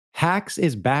Hacks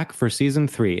is back for season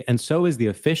 3, and so is the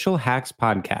official Hacks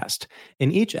podcast.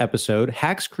 In each episode,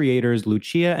 Hacks creators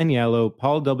Lucia Agnello,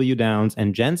 Paul W. Downs,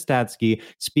 and Jen Statsky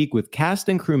speak with cast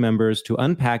and crew members to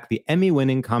unpack the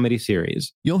Emmy-winning comedy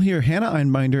series. You'll hear Hannah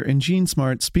Einbinder and Gene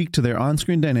Smart speak to their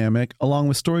on-screen dynamic, along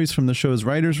with stories from the show's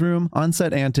writer's room,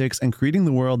 on-set antics, and creating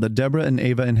the world that Deborah and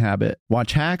Ava inhabit.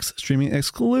 Watch Hacks, streaming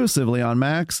exclusively on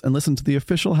Max, and listen to the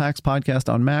official Hacks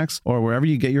podcast on Max or wherever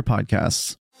you get your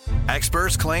podcasts.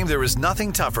 Experts claim there is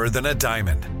nothing tougher than a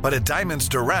diamond. But at Diamonds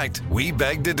Direct, we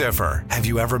beg to differ. Have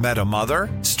you ever met a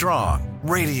mother? Strong,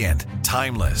 radiant,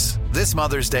 timeless. This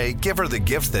Mother's Day, give her the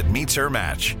gift that meets her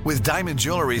match. With diamond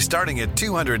jewelry starting at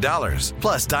 $200.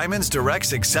 Plus Diamonds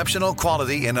Direct's exceptional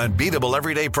quality and unbeatable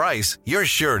everyday price, you're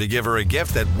sure to give her a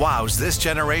gift that wows this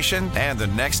generation and the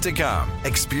next to come.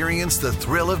 Experience the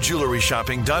thrill of jewelry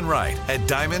shopping done right at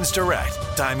Diamonds Direct.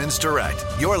 Diamonds Direct.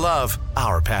 Your love,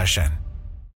 our passion.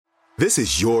 This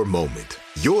is your moment,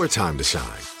 your time to shine,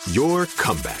 your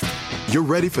comeback. You're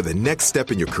ready for the next step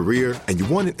in your career, and you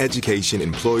want an education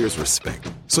employers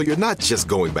respect. So you're not just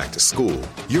going back to school,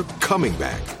 you're coming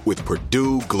back with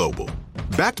Purdue Global.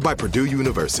 Backed by Purdue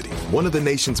University, one of the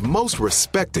nation's most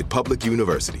respected public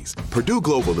universities, Purdue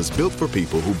Global is built for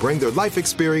people who bring their life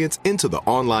experience into the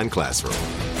online classroom.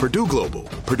 Purdue Global,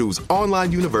 Purdue's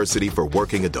online university for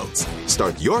working adults.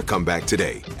 Start your comeback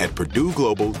today at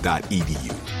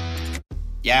purdueglobal.edu.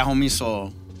 Yeah, homie,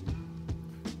 so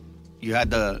you had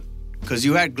because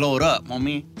you had glowed up,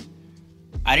 homie.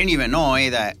 I didn't even know,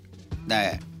 that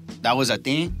was a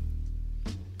thing.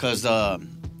 Because,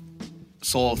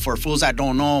 so for fools that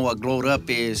don't know what glowed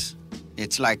up is,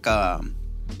 it's like, like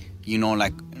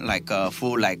a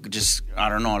fool, like just, I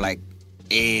don't know, like,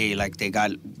 like they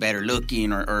got better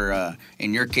looking, or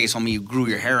in your case, homie, you grew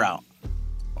your hair out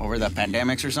over the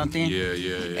pandemics or something. Yeah.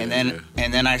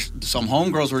 And then some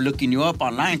homegirls were looking you up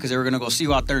online because they were gonna go see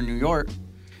you out there in New York,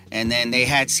 and then they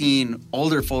had seen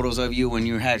older photos of you when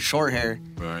you had short hair.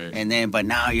 Right. And then, but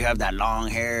now you have that long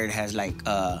hair. It has like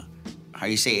how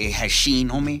you say, it has sheen,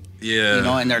 homie. Yeah. You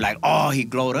know, and they're like, oh, he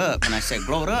glowed up, and I said,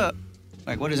 glowed up?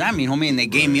 Like, what does that mean, homie? And they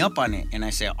gave me up on it, and I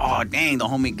said, oh, dang, the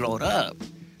homie glowed up.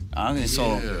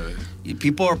 So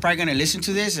people are probably gonna listen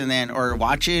to this or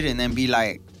watch it and then be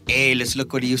like, hey, let's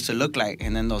look what he used to look like.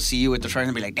 And then they'll see you with the shirt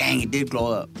and be like, dang, he did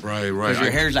glow up. Right. Because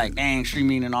your hair's like, dang,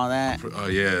 streaming and all that. Oh,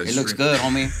 yeah. It looks good,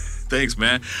 homie. Thanks,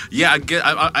 man. Yeah,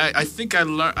 I think I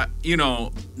learned,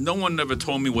 no one ever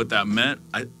told me what that meant.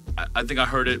 I think I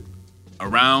heard it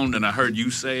around, and I heard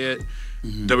you say it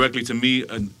directly to me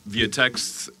via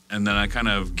text, and then I kind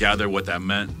of gathered what that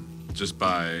meant just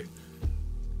by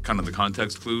kind of the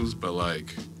context clues. But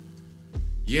like,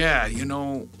 yeah,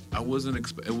 it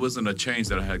wasn't a change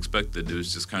that I had expected. It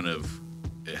was just kind of,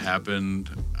 it happened.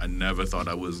 I never thought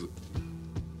I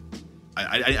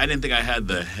didn't think I had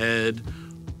the head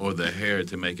or the hair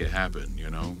to make it happen,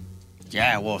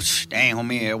 Yeah, well, dang,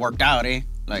 homie, it worked out, eh?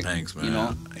 Like, thanks,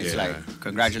 man. It's like,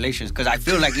 congratulations. Because I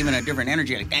feel like even a different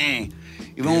energy, like, dang.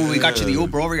 Even when we got you the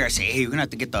Uber over here, I say, hey, you're going to have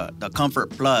to get the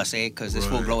Comfort Plus, eh? Because this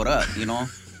will glow it up,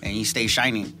 And you stay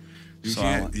shining.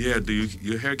 Dude,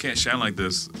 your hair can't shine like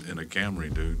this in a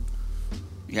Camry, dude.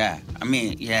 Yeah, I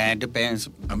mean, it depends.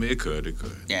 I mean, it could.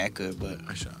 Yeah, it could, but...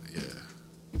 I shot,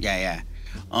 Yeah.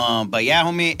 But yeah,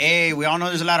 homie, hey, we all know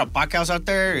there's a lot of podcasts out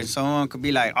there, and someone could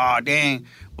be like, oh, dang.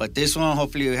 But this one,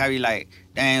 hopefully, we have you like,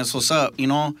 dang, that's what's up,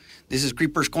 This is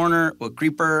Creeper's Corner with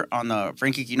Creeper on the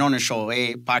Frankie Quinones Show,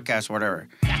 podcast, whatever.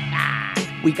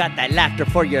 We got that laughter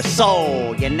for your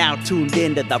soul. You're now tuned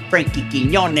into the Frankie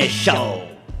Quinones Show.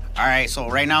 All right, so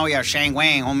right now we have Sheng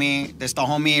Wang, homie. This the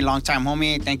homie, long-time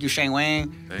homie. Thank you, Sheng Wang,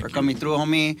 for coming through,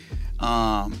 homie.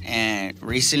 And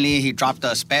recently he dropped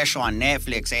a special on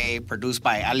Netflix, produced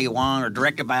by Ali Wong, or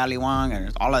directed by Ali Wong,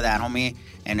 and all of that, homie.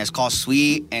 And it's called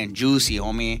Sweet and Juicy,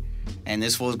 homie. And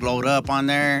this fool's glowed up on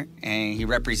there, and he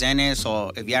represented.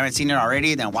 So if you haven't seen it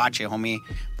already, then watch it, homie.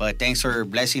 But thanks for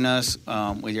blessing us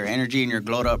with your energy and your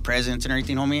glowed up presence and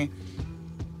everything, homie.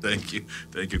 Thank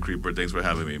you, Creeper. Thanks for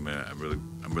having me, man.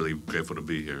 I'm really grateful to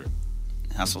be here.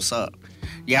 That's what's up.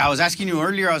 Yeah, I was asking you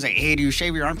earlier. I was like, hey, do you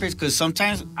shave your armpits? Because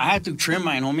sometimes I have to trim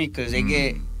mine, homie, because they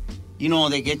get,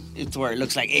 they get it to where it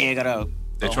looks like, hey, I got a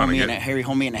hairy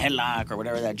homie in a headlock or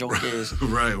whatever that joke is.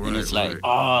 Right. And it's like,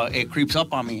 oh, it creeps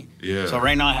up on me. Yeah. So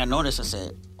right now I had noticed, I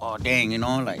said, oh, dang,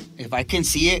 like if I can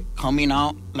see it coming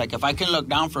out, like if I can look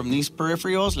down from these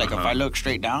peripherals, like if I look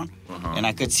straight down and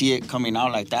I could see it coming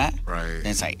out like that, right? Then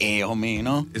it's like, hey,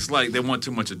 homie, It's like they want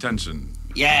too much attention.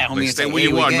 Yeah, homie. Like, stay where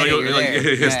you are.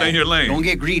 Stay in your lane. Don't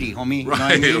get greedy, homie.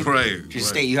 Right, you know what I mean? right. Just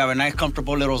stay. You have a nice,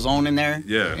 comfortable little zone in there.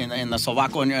 Yeah. In the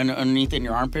sobaco underneath in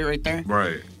your armpit right there.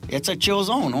 Right. It's a chill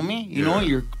zone, homie. You know,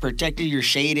 you're protected, you're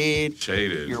shaded.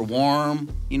 You're warm.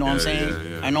 You know what I'm saying?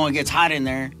 Yeah. I know it gets hot in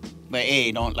there, but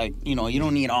hey, don't you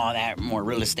don't need all that more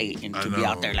real estate and to be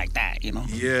out there like that, you know?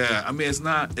 Yeah, I mean, it's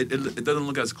not, it doesn't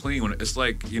look as clean when it's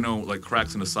like, like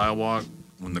cracks in the sidewalk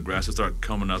when the grasses start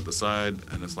coming out the side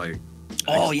and it's like.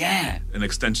 Oh, yeah. An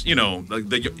extension, like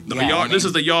the yard. This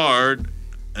is the yard,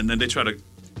 and then they try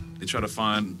to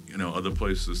find, other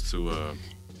places to.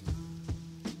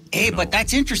 Hey, but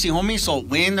that's interesting, homie. So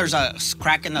when there's a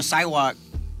crack in the sidewalk,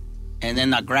 and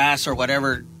then the grass or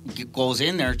whatever goes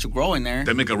in there to grow in there,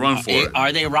 they make a run for it.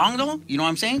 Are they wrong though? You know what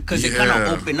I'm saying? Because they kind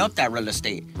of open up that real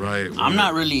estate. Right. I'm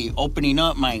not really opening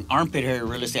up my armpit hair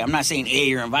real estate. I'm not saying, hey,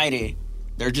 you're invited.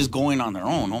 They're just going on their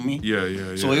own, homie.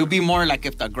 Yeah. So it would be more like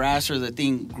if the grass or the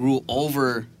thing grew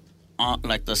over,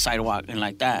 like the sidewalk and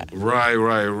like that. Right.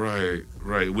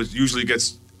 Which usually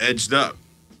gets edged up.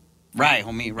 Right,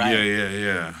 homie.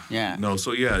 Right. Yeah. No,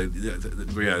 so yeah.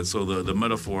 So the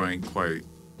metaphor ain't quite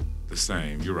the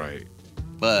same. You're right.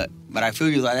 But I feel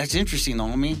you. That's interesting, though,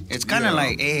 homie. It's kind of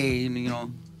like, hey,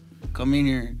 come in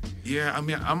here. Yeah, I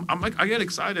mean, I'm like, I get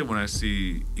excited when I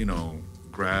see,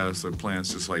 grass or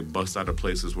plants just like bust out of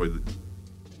places where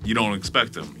you don't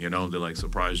expect them, they like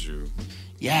surprise you.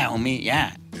 Yeah, homie,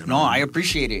 yeah. No, I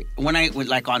appreciate it. When I was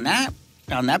like on that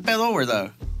pedo where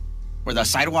the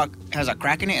sidewalk has a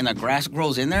crack in it and the grass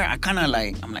grows in there, I'm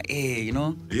like, hey,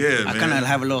 Yeah, I kind of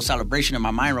have a little celebration in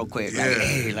my mind real quick. Yeah. Like,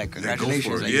 hey, like,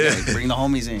 congratulations. Like, bring the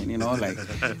homies in, like,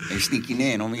 they're sneaking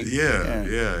in, homie. Yeah.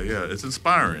 It's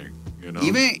inspiring,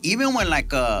 Even when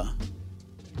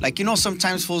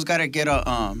sometimes fools gotta get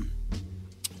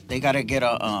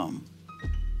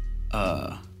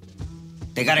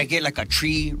like a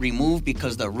tree removed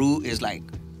because the root is like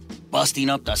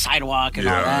busting up the sidewalk and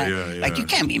all that. Yeah. Like, you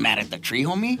can't be mad at the tree,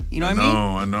 homie. You know what I mean?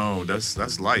 I know.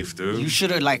 That's life, dude. You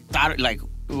should have like thought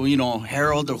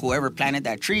Harold or whoever planted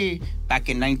that tree back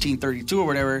in 1932 or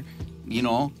whatever.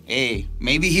 Hey,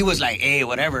 maybe he was like, hey,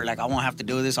 whatever. Like, I won't have to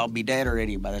do this. I'll be dead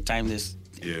already by the time this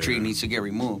tree needs to get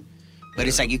removed. But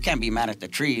it's like, you can't be mad at the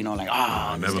tree, like,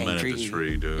 never mad at the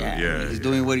tree, dude. Yeah. He's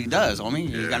doing what he does, homie.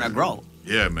 He's gonna grow.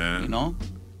 Yeah, man.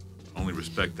 Only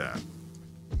respect that.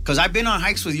 Because I've been on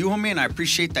hikes with you, homie, and I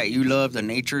appreciate that you love the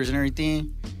natures and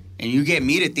everything. And you get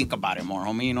me to think about it more,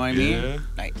 homie. You know what I mean?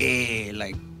 Like, hey,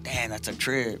 like, damn, that's a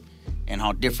trip. And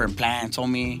how different plants,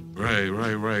 homie.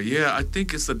 Right. Yeah, I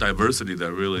think it's the diversity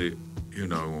that really,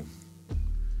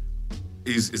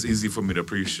 it's easy for me to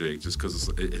appreciate just because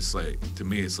it's like, to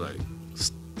me, it's like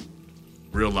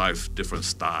real life, different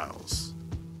styles.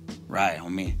 Right,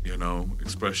 homie.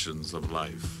 Expressions of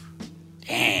life.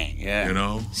 Dang,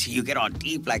 yeah. See, you get all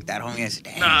deep like that,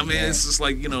 homie. Nah, man, it's just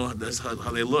like, that's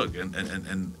how they look. And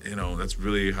that's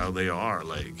really how they are.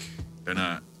 Like, they're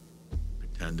not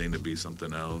pretending to be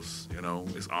something else.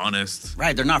 It's honest.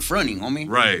 Right, they're not fronting, homie.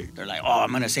 Right. They're like, oh,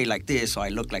 I'm going to say like this, so I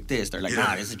look like this. They're like,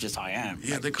 nah, this is just how I am.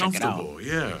 Yeah, like, they're comfortable.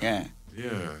 Yeah.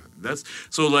 That's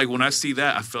so, like, when I see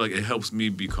that, I feel like it helps me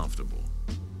be comfortable.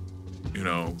 Be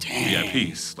at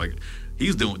peace. Like,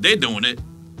 they're doing it.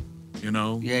 Yeah,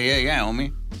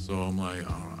 homie. So I'm like,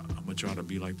 I'm gonna try to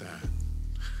be like that.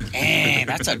 Dang,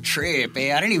 that's a trip,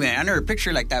 eh? I never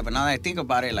pictured like that, but now that I think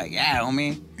about it, like, yeah,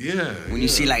 homie. Yeah. When you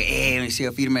see like, when you see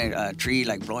a firme tree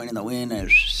like blowing in the wind, and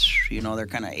they're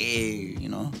kind of,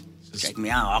 check me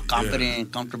out, all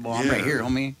confident, comfortable. I'm right here,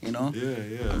 homie. Yeah.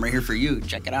 I'm right here for you.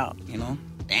 Check it out.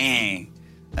 Dang.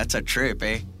 That's a trip,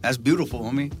 eh? That's beautiful,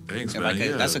 homie. Thanks,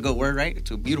 man. That's a good word, right?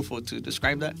 Too beautiful to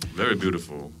describe that. Very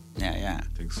beautiful. Yeah. I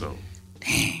think so.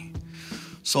 Dang.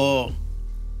 So,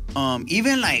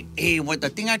 even like, what the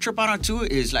thing I trip out on too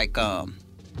is like,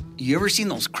 you ever seen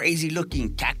those crazy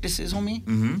looking cactuses, homie?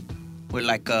 Mm-hmm.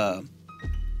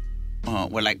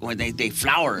 When they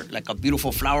flower, like a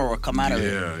beautiful flower will come out of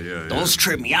it. Yeah. Those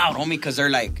trip me out, homie, because they're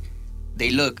like,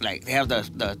 they look like they have the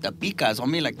picas,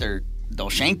 homie, like they'll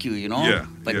shank you, Yeah.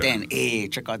 But then,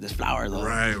 check out this flower though.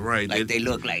 Right. Like they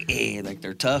look like, like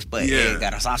they're tough, but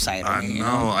got a soft side. I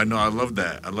know. I love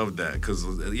that. Because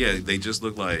they just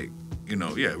look like,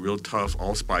 real tough,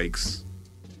 all spikes.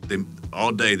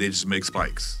 All day they just make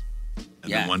spikes,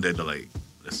 and then one day they're like,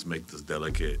 let's make this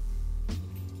delicate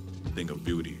thing of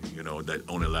beauty, that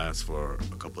only lasts for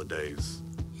a couple of days.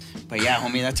 But yeah,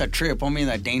 homie, that's a trip, homie.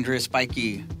 That dangerous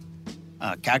spiky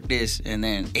cactus, and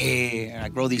then I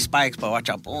grow these spikes, but watch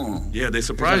out, boom. Yeah, they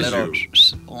surprise you.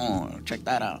 Boom, check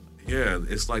that out. Yeah,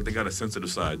 it's like they got a sensitive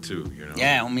side too,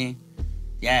 Yeah, homie.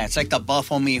 Yeah, it's like the buff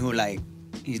homie who like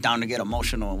he's down to get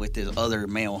emotional with his other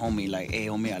male homie, like, hey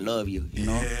homie, I love you,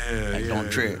 Yeah, like,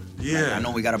 don't trip. Yeah. Like, I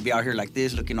know we gotta be out here like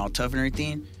this, looking all tough and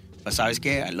everything, But sabes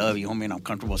que? I love you, homie, and I'm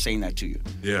comfortable saying that to you.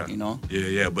 Yeah. You know?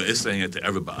 Yeah, but it's saying it to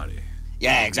everybody.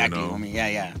 Yeah, exactly, You know? homie.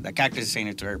 Yeah. The cactus is saying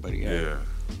it to everybody. Yeah.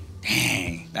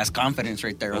 Dang, that's confidence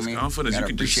right there, That's homie. confidence. You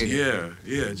can just,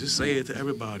 it. just say it to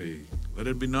everybody. Let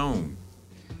it be known.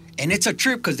 And it's a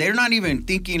trip because they're not even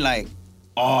thinking like,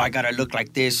 oh, I gotta look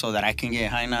like this so that I can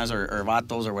get jainas or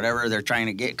vatos or whatever they're trying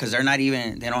to get. Because they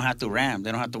don't have to ram.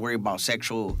 They don't have to worry about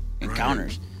sexual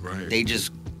encounters. Right. They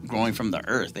just growing from the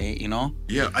earth, you know?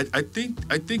 Yeah, I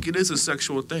think it is a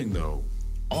sexual thing, though.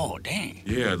 Oh, dang.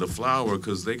 Yeah, the flower,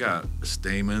 because they got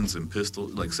stamens and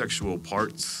pistils, like sexual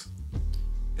parts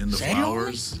in the Serio?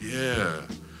 flowers. Yeah.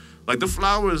 Like the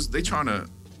flowers, they trying to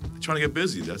get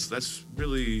busy. That's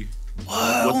really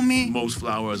what homie? most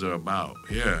flowers are about.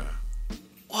 Yeah.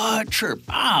 What trip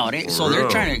out? So real.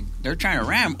 they're trying to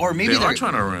ram, or maybe They are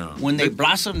trying to ram. When they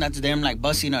blossom, that's them like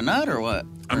busting a nut or what?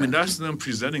 I mean, that's them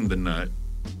presenting the nut,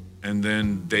 and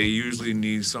then they usually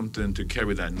need something to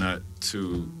carry that nut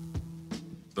to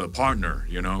the partner,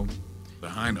 you know,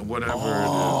 behind whatever it is.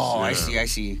 Oh, Yeah. I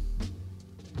see.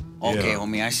 Okay, Yeah.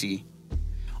 homie, I see.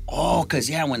 Oh, because,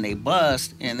 when they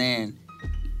bust and then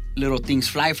little things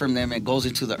fly from them, it goes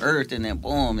into the earth and then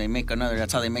boom, they make another.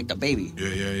 That's how they make the baby.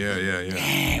 Yeah.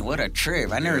 Dang, what a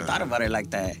trip. I never Yeah. thought about it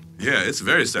like that. Yeah, it's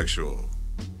very sexual.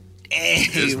 Hey,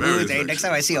 It's very fool, next sexual.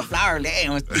 time I see a flower, hey,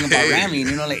 I'm thinking about ramming,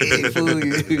 you know, like, hey, fool,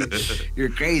 you're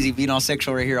crazy being all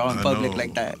sexual right here all in I public know.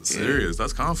 like that. Yeah. Serious.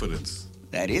 That's confidence.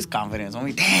 That is confidence,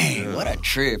 homie. Dang, what a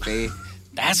trip, eh?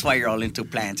 That's why you're all into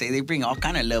plants, eh? They bring all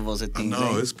kind of levels of things.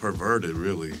 No, eh? it's perverted,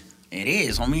 really. It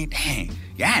is, homie. Dang.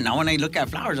 Yeah, now when I look at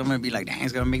flowers, I'm gonna be like, dang,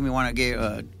 it's gonna make me want to get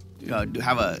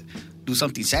do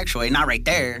something sexual. Eh? Not right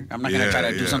there. I'm not gonna try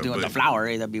to do something with the flower.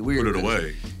 Eh? That'd be weird. Put it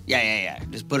away. Yeah.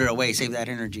 Just put it away. Save that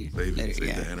energy. Save Let it-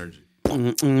 the energy.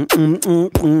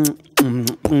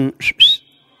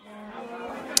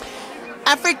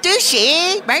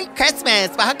 Afrodushi, Merry Christmas.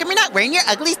 But how come you're not wearing your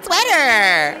ugly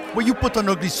sweater? Well, you put an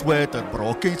ugly sweater, bro,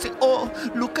 okay? Say, oh,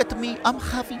 look at me. I'm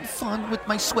having fun with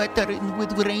my sweater and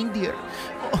with reindeer.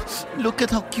 Oh, look at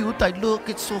how cute I look.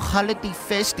 It's so holiday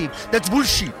festive. That's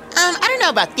bullshit. I don't know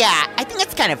about that. I think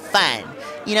it's kind of fun.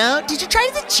 You know, did you try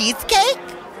the cheesecake?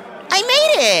 I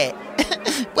made it.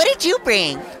 What did you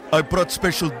bring? I brought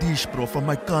special dish, bro, from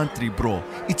my country, bro.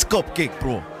 It's cupcake,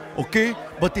 bro. Okay?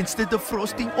 But instead of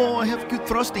frosting, oh, I have cute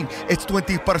frosting. It's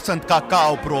 20%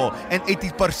 cacao, bro, and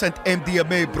 80%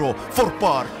 MDMA, bro, for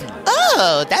party.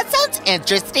 Oh, that sounds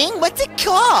interesting. What's it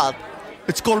called?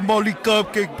 It's called Molly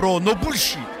Cupcake, bro. No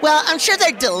bullshit. Well, I'm sure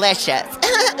they're delicious.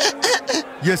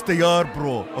 Yes, they are,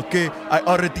 bro. Okay? I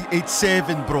already ate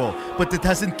 7, bro, but it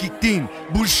hasn't kicked in.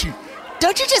 Bullshit.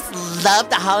 Don't you just love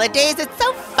the holidays? It's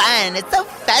so fun. It's so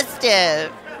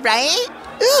festive, right?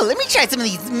 Ooh, let me try some of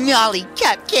these Molly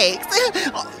cupcakes.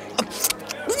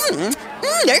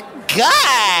 They're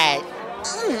good.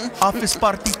 Office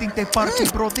party think they party,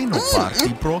 bro. They no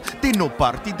party, bro. They no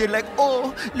party. They're like,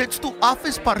 oh, let's do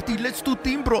office party. Let's do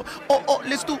team, bro. Oh,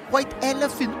 let's do white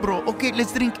elephant, bro. Okay,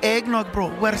 let's drink eggnog,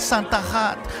 bro. Wear Santa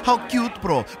hat. How cute,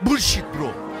 bro. Bullshit,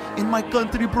 bro. In my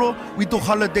country, bro, we do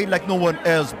holiday like no one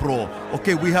else, bro.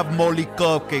 Okay, we have Molly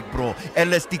Cupcake, bro.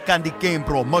 LSD candy cane,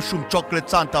 bro. Mushroom chocolate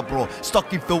Santa, bro.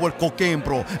 Stocking filled with cocaine,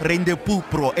 bro. Reindeer poop,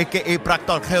 bro. AKA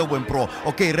Bractal heroin, bro.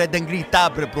 Okay, red and green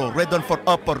tablet, bro. Red one for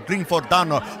upper, green for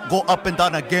downer. Go up and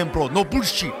down again, bro. No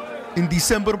bullshit. In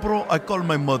December, bro, I call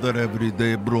my mother every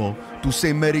day, bro, to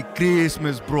say Merry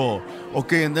Christmas, bro.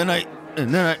 Okay, and then I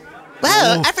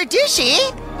Whoa, Afrodushi?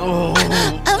 Oh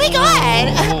my God.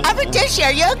 Afrodushi,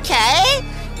 are you okay?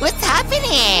 What's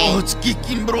happening? Oh, it's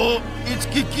kicking, bro. It's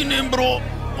kicking in, bro.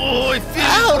 Oh, I feel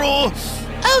it, bro.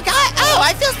 Oh, God. Oh,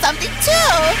 I feel something,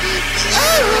 too.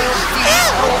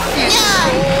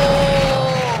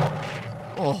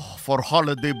 Yeah. Oh, for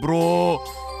holiday, bro.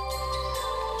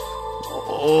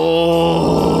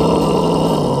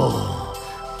 Oh.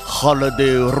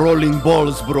 Holiday rolling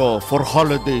balls, bro. For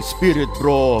holiday spirit,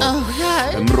 bro. Oh,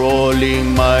 God. I'm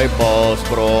rolling my balls,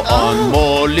 bro, on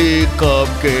Molly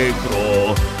Cupcake,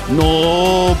 bro.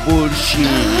 No bullshit. I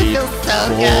feel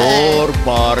so for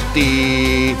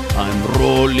party. I'm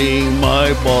rolling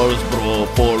my balls, bro,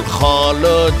 for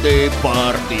holiday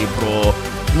party, bro.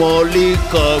 Molly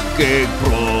Cupcake,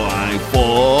 bro. I'm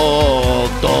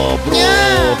fucked up, bro.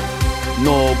 Yeah.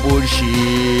 No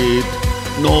bullshit.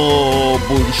 No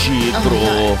bullshit,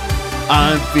 bro.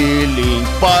 I'm feeling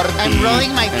party. I'm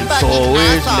rolling my and fucking so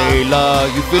is ass off. Layla.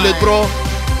 You feel it, bro?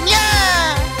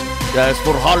 Yeah. That's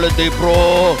for holiday,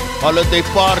 bro. Holiday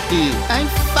party. I'm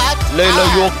fucked Layla, up.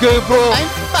 you okay, bro? I'm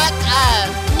fucked up.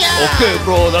 Yeah. Okay,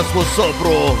 bro. That's what's up,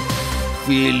 bro.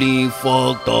 feeling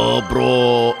fucked up,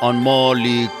 bro, on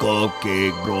Molly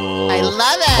Cupcake, bro. I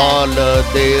love it.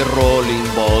 Holiday rolling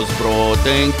balls, bro.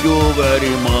 Thank you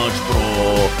very much,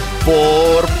 bro.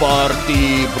 For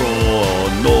party, bro.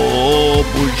 No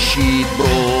bullshit,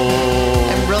 bro.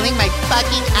 I'm rolling my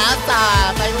fucking ass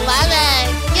off. I love it.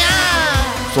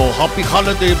 Yeah. So happy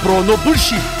holiday, bro. No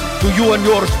bullshit to you and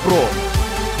yours, bro.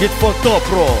 Get fucked up,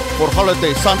 bro. For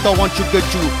holiday, Santa wants to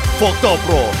get you fucked up,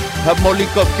 bro. Have Molly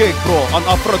Cupcake, bro. And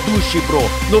Afradushi, bro.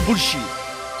 No bullshit.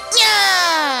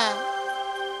 Yeah.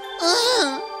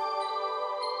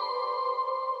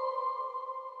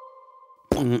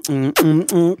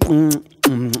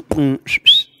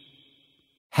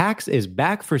 Hacks is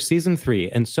back for season 3,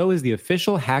 and so is the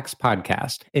official Hacks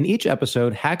podcast. In each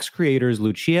episode, Hacks creators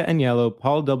Lucia Agnello,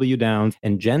 Paul W. Downs,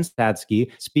 and Jen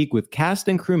Statsky speak with cast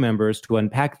and crew members to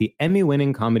unpack the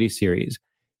Emmy-winning comedy series.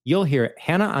 You'll hear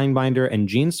Hannah Einbinder and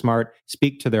Jean Smart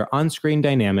speak to their on-screen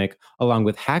dynamic, along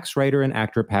with Hacks writer and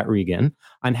actor Pat Regan,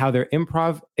 on how their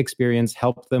improv experience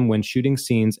helped them when shooting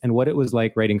scenes and what it was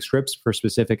like writing scripts for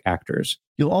specific actors.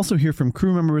 You'll also hear from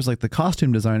crew members like the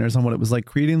costume designers on what it was like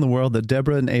creating the world that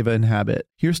Deborah and Ava inhabit.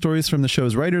 Hear stories from the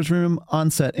show's writer's room,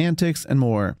 on-set antics, and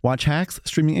more. Watch Hacks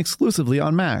streaming exclusively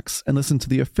on Max, and listen to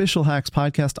the official Hacks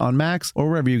podcast on Max or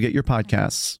wherever you get your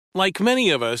podcasts. Like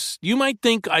many of us, you might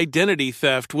think identity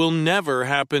theft will never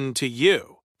happen to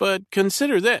you. But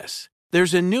consider this.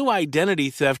 There's a new identity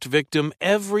theft victim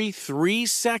every 3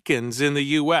 seconds in the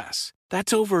U.S.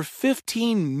 That's over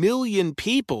 15 million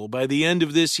people by the end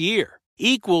of this year,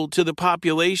 equal to the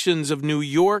populations of New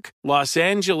York, Los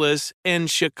Angeles,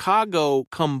 and Chicago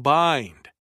combined.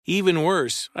 Even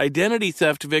worse, identity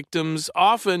theft victims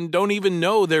often don't even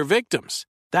know they're victims.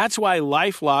 That's why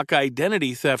LifeLock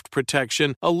Identity Theft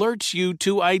Protection alerts you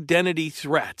to identity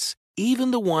threats,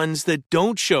 even the ones that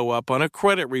don't show up on a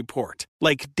credit report,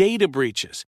 like data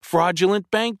breaches,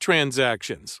 fraudulent bank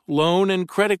transactions, loan and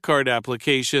credit card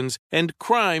applications, and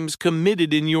crimes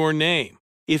committed in your name.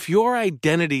 If your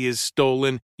identity is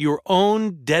stolen, your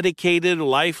own dedicated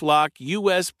LifeLock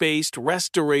US-based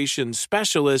restoration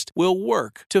specialist will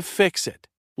work to fix it.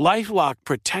 LifeLock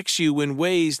protects you in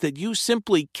ways that you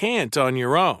simply can't on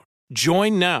your own.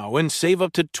 Join now and save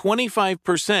up to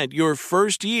 25% your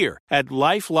first year at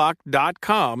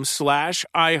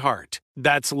LifeLock.com/iHeart.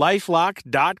 That's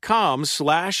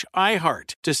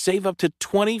LifeLock.com/iHeart to save up to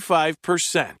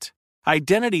 25%.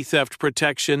 Identity theft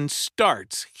protection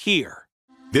starts here.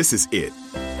 This is it.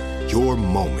 Your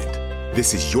moment.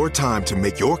 This is your time to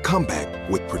make your comeback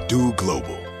with Purdue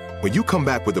Global. When you come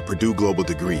back with a Purdue Global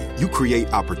degree, you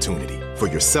create opportunity for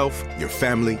yourself, your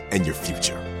family, and your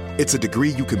future. It's a degree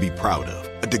you can be proud of,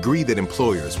 a degree that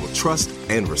employers will trust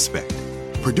and respect.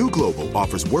 Purdue Global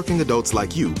offers working adults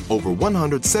like you over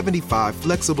 175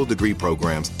 flexible degree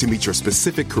programs to meet your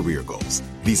specific career goals.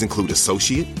 These include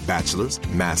associate, bachelor's,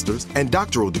 master's, and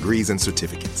doctoral degrees and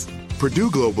certificates. Purdue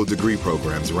Global degree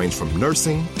programs range from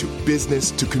nursing to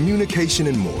business to communication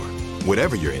and more.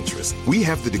 Whatever your interest, we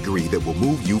have the degree that will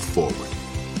move you forward.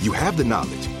 You have the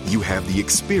knowledge, you have the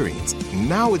experience.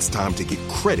 Now it's time to get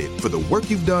credit for the work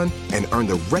you've done and earn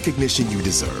the recognition you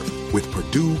deserve with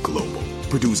Purdue Global,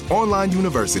 Purdue's online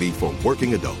university for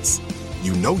working adults.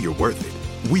 You know you're worth it.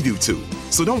 We do too.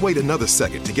 So don't wait another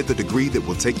second to get the degree that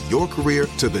will take your career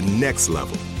to the next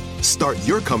level. Start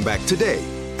your comeback today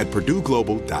at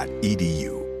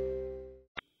purdueglobal.edu.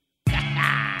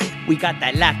 We got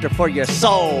that laughter for your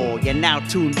soul. You're now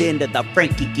tuned in to the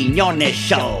Frankie Quiñones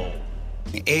Show.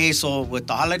 Hey, so with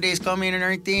the holidays coming and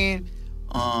everything,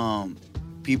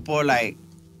 people like,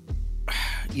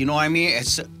 you know what I mean?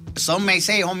 Some may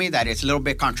say, homie, that it's a little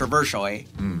bit controversial,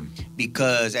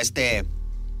 because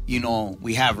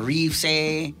we have reefs,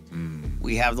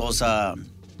 we have those,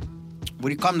 what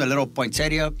do you call them? The little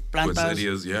poinsettia plantas?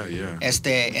 Poinsettias, yeah.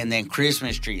 And then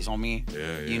Christmas trees, homie.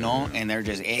 Yeah. And they're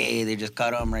just, they just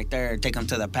cut them right there, take them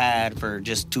to the pad for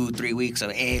just 2-3 weeks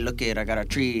of, look it, I got a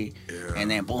tree. Yeah. And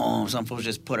then boom, some folks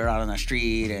just put it out on the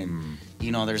street, and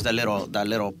there's the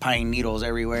little pine needles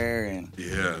everywhere, and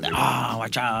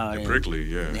watch out. They're prickly,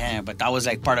 yeah. Yeah, but that was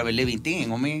like part of a living thing,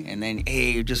 homie. And then,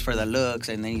 just for the looks,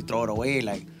 and then you throw it away,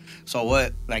 like. So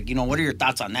what, what are your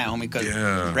thoughts on that, homie? Because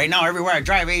right now, everywhere I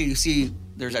drive, you see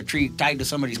there's a tree tied to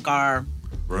somebody's car.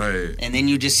 Right. And then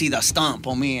you just see the stump,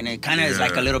 homie, and it kind of is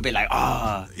like a little bit like,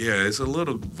 Yeah, it's a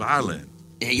little violent.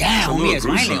 Yeah, homie, it's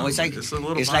violent. It's like, it's a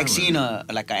little like seeing an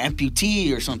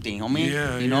amputee or something, homie.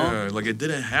 Yeah, know? Like it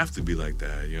didn't have to be like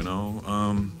that,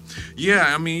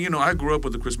 I mean, I grew up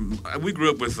with the Christmas. We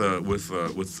grew up with a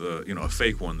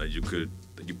fake one that you put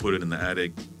it in the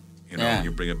attic, and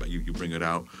you bring it back, you bring it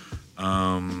out.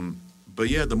 But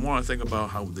yeah, the more I think about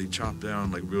how they chop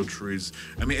down like real trees,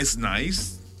 I mean, it's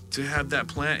nice to have that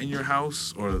plant in your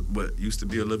house or what used to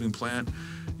be a living plant,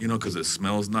 you know, because it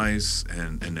smells nice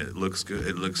and it looks good.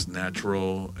 It looks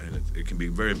natural and it can be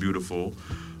very beautiful.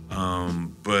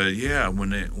 But yeah,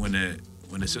 when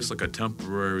it's just like a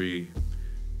temporary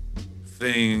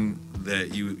thing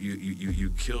that you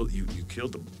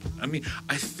killed them. I mean,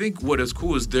 I think what is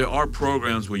cool is there are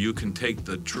programs where you can take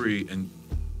the tree and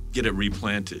get it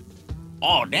replanted.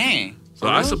 Oh, dang. So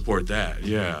I support that,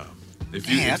 yeah.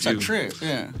 That's a trip,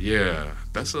 yeah. Yeah,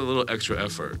 that's a little extra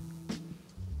effort.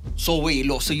 So wait,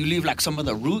 so you leave like some of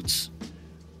the roots?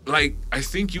 Like, I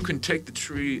think you can take the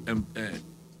tree and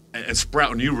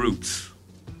sprout new roots.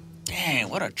 Dang,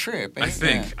 what a trip! I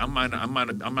think I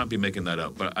might be making that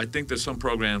up, but I think there's some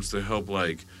programs to help,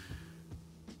 like,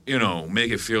 you know,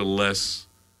 make it feel less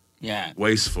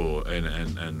wasteful and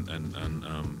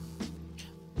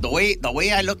the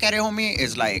way I look at it, homie,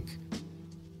 is like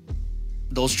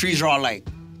those trees are all like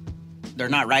they're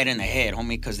not right in the head, homie,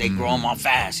 because they grow them all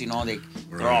fast. You know,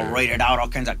 they're all rated out, all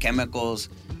kinds of chemicals,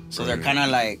 so they're kind of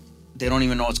like they don't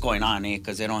even know what's going on,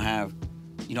 because they don't have.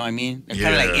 You know what I mean? They're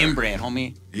kind of like inbred,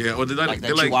 homie. Yeah, well, like the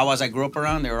Chihuahuas I grew up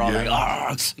around, they were all like,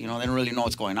 you know, they don't really know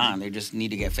what's going on. They just need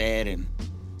to get fed and.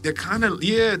 They're kind of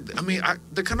I mean,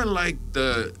 they're kind of like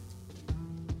the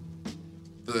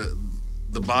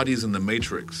bodies in the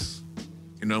Matrix.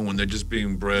 You know, when they're just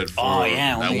being bred for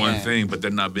that one thing, but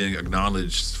they're not being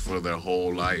acknowledged for their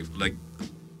whole life. Like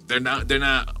they're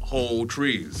not whole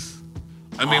trees.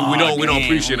 I mean, we don't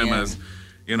appreciate them as,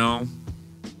 you know.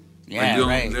 Yeah, like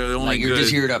right. They're only like you're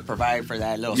just here to provide for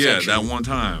that little section. That one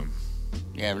time.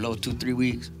 Yeah, a little 2-3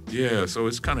 weeks. Yeah, so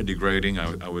it's kind of degrading.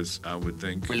 I would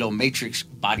think. With little matrix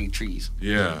body trees.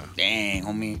 Yeah. Dang,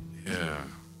 homie. Yeah.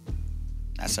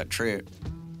 That's a trip.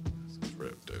 That's a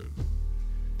trip, dude.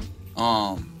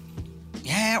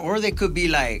 Yeah, or they could be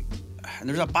like,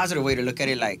 there's a positive way to look at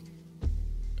it, like,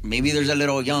 maybe there's a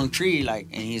little young tree, like,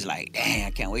 and he's like, dang,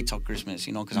 I can't wait till Christmas,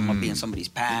 you know, because I'm going to be in somebody's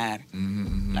pad,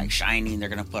 like, shining. They're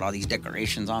going to put all these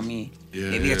decorations on me.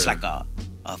 Yeah, maybe it's like a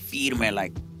firme,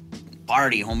 like,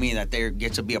 party, homie, that they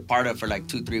get to be a part of for, like,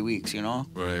 2-3 weeks, you know?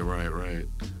 Right.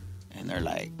 And they're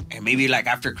like, and maybe, like,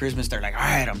 after Christmas, they're like, all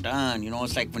right, I'm done. You know,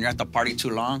 it's like when you're at the party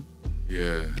too long.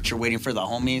 Yeah. But you're waiting for the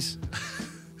homies.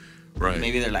 Right.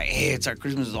 Maybe they're like, hey, it's our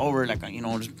Christmas is over. Like, you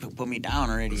know, just put me down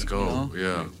already. Let's go. You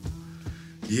know?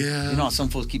 Yeah. You know, some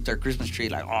folks keep their Christmas tree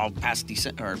like all past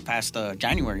December or past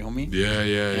January, homie.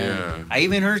 Yeah. I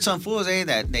even heard some fools say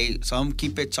that some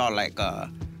keep it till like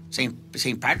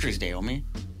St. Patrick's Day, homie.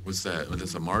 What's that?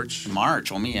 That's a March?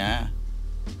 March, homie, yeah.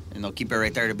 And they'll keep it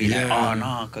right there to be like, oh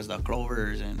no, because the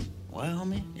clovers and what,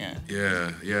 homie? Yeah.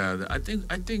 Yeah. I think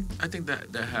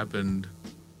that happened.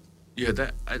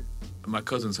 Yeah, my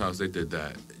cousin's house, they did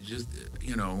that. Just,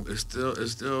 you know, it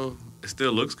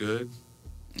still looks good.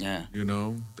 Yeah. You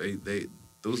know, they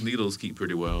those needles keep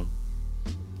pretty well.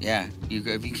 Yeah.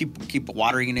 If you keep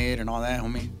watering it and all that,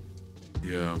 homie.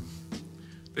 Yeah.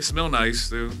 They smell nice,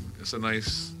 dude. It's a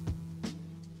nice.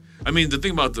 I mean, the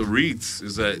thing about the wreaths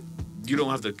is that you don't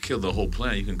have to kill the whole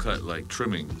plant. You can cut like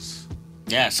trimmings.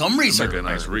 Yeah, some wreaths are a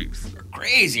nice wreath. They're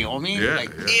crazy, homie.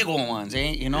 Like big old ones,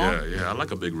 you know? Yeah. I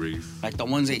like a big wreath. Like the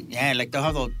ones that, like they'll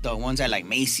have the ones at like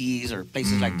Macy's or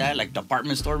places like that, like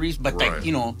department store wreaths. But like,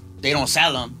 you know, they don't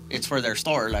sell them. It's for their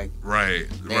store. Like,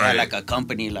 they have like a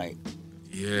company, like,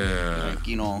 like,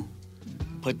 you know,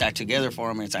 put that together for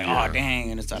them. And it's like, oh,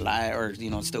 dang, and it's a lie, or, you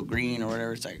know, it's still green or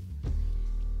whatever. It's like,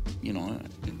 you know,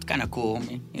 it's kind of cool,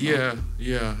 homie. You know?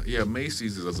 Yeah.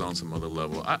 Macy's is on some other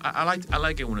level. I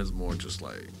like it when it's more just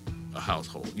like a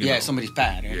household. You know? Somebody's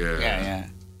pad. Yeah.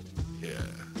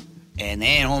 And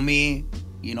then, homie,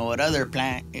 you know what other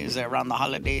plant is around the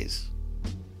holidays?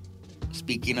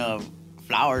 Speaking of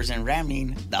flowers and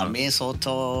ramming, the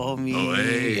mistletoe, homie. Oh,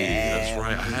 hey, that's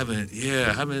right. I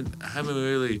haven't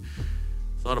really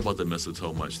thought about the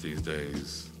mistletoe much these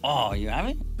days. Oh, you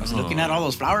haven't? Just looking at all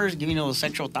those flowers, giving you those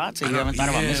sexual thoughts, and you haven't thought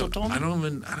about mistletoe?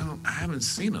 I haven't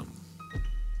seen them.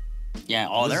 Yeah,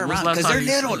 they're around because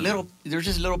they're little. They're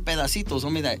just little pedacitos,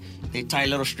 homie. That they tie a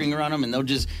little string around them, and they'll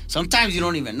just. Sometimes you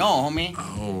don't even know, homie.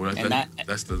 Oh,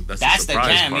 that's the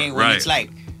jam, part. When it's like,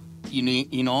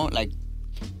 you know, like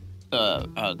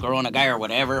a girl and a guy or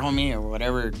whatever, homie, or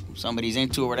whatever somebody's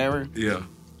into or whatever. Yeah.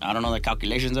 I don't know the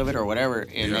calculations of it or whatever,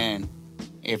 and then.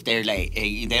 If they're like,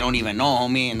 hey, they don't even know,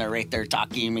 homie, and they're right there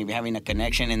talking, maybe having a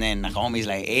connection, and then like homie's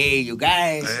like, hey, you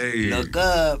guys, look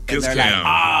up. And they're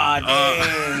like,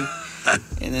 dang.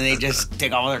 And then they just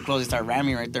take all their clothes and start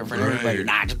ramming right there for everybody.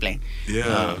 Nah, just playing.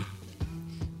 Yeah.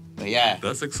 But yeah.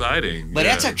 That's exciting. But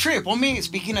that's a trip. Homie,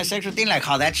 speaking of sexual thing, like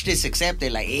how that's just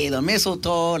accepted. Like, hey, the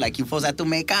mistletoe, like you supposed to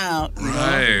make out. You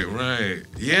know? Right.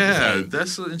 Yeah, like,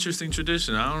 that's an interesting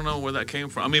tradition. I don't know where that came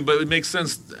from. I mean, but it makes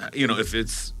sense, you know, if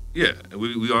it's,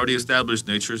 we already established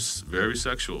nature's very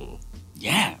sexual.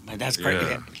 Yeah, but that's crazy.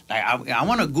 Yeah. Like, I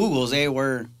want to Google,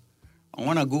 where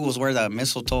the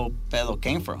mistletoe pedo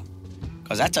came from.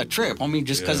 Because that's a trip, homie,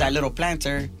 just because that little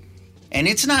planter. And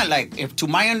it's not like, if to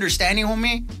my understanding,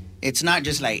 homie, it's not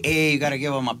just like, hey, you got to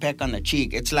give him a peck on the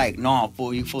cheek. It's like, no,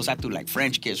 fool, you fools have to like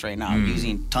French kiss right now,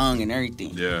 using tongue and everything.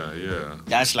 Yeah.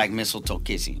 That's like mistletoe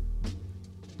kissing.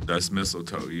 That's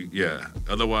mistletoe, yeah.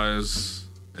 Otherwise,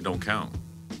 it don't count.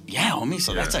 Yeah, homie,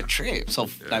 so that's a trip. So,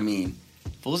 I mean,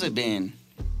 fools have been,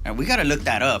 and we got to look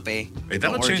that up, eh? Hey,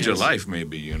 that'll change your life,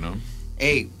 maybe, you know?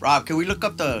 Hey, Rob, can we look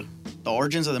up the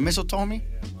origins of the mistletoe, homie?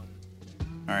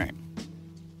 All right.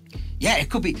 Yeah,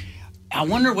 it could be. I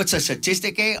wonder what's a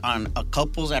statistic, on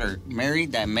couples that are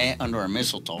married that met under a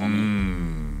mistletoe.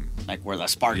 Like where the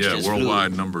sparks just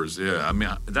worldwide flew. Numbers. Yeah, I mean,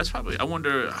 that's probably. I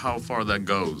wonder how far that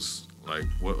goes. Like,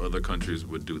 what other countries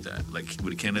would do that? Like,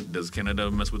 does Canada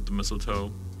mess with the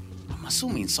mistletoe? I'm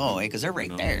assuming so, because they're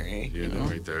right there, eh? Yeah, they're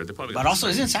right there. They probably. But also,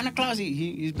 isn't Santa Claus?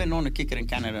 He's been known to kick it in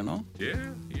Canada, no?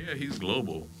 Yeah, he's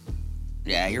global.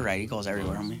 Yeah, you're right. He goes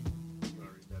everywhere, homie.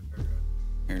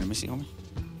 Here, let me see, homie.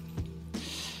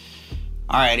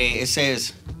 All right, it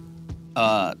says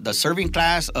the serving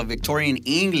class of Victorian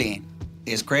England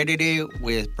is credited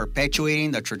with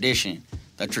perpetuating the tradition.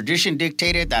 The tradition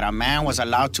dictated that a man was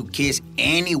allowed to kiss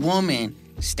any woman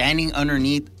standing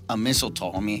underneath a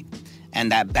mistletoe, homie,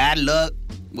 and that bad luck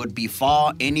would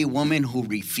befall any woman who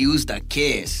refused a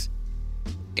kiss.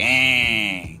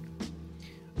 Dang.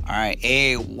 All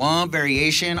right, one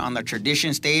variation on the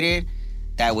tradition stated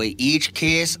that with each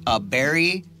kiss, a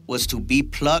berry was to be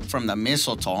plucked from the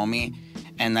mistletoe, homie,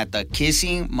 and that the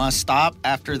kissing must stop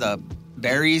after the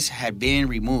berries had been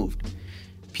removed.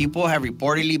 People have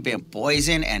reportedly been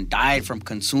poisoned and died from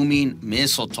consuming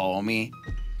mistletoe, homie.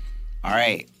 All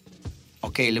right.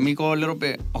 Okay, let me go a little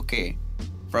bit. Okay.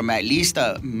 From at least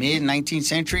the mid-19th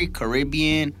century,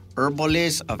 Caribbean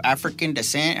herbalists of African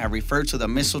descent have referred to the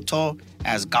mistletoe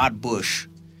as God Bush.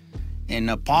 In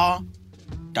Nepal,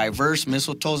 diverse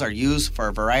mistletoes are used for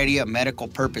a variety of medical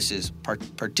purposes,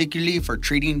 particularly for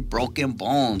treating broken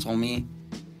bones, homie.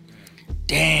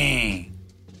 Dang.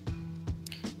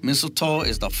 Mistletoe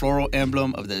is the floral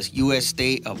emblem of the U.S.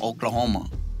 state of Oklahoma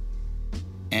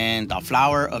and the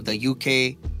flower of the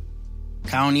UK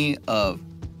county of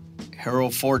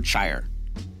Herefordshire.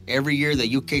 Every year,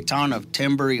 the UK town of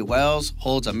Tunbury Wells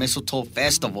holds a mistletoe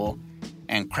festival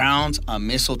and crowns a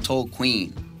mistletoe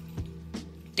queen.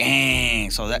 Dang,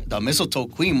 so the mistletoe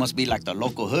queen must be like the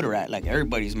local hood rat. Like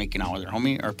everybody's making out with her,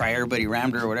 homie, or probably everybody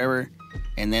rammed her or whatever.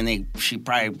 And then she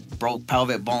probably broke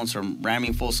pelvic bones from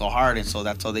ramming full so hard, and so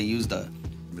that's how they use the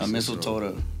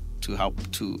mistletoe to help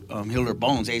to heal her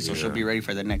bones, so she'll be ready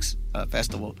for the next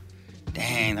festival.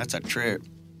 Dang, that's a trip.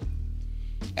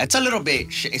 That's a little bit,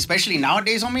 especially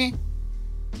nowadays, homie.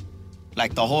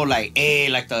 Like the whole like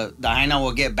the hyena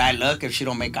will get bad luck if she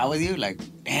don't make out with you. Like,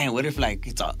 dang, what if like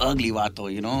it's an ugly vato,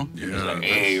 you know? Yeah. It's like,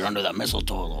 hey, you're under that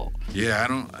mistletoe though.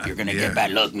 Yeah, You're gonna get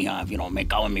bad luck, mija, if you don't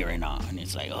make out with me right now. And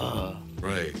it's like,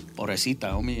 right.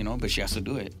 Pobrecita, homie, you know, but she has to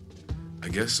do it. I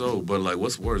guess so, but like,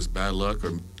 what's worse, bad luck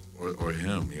or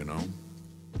him, you know?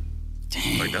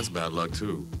 Dang. Like that's bad luck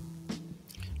too.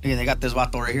 Yeah, they got this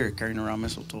vato right here carrying around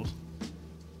mistletoes.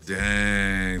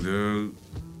 Dang, dude.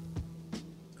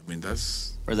 I mean,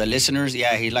 that's... For the listeners,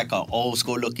 yeah, he's like an old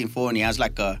school looking fool, and he has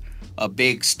like a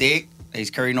big stick that he's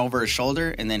carrying over his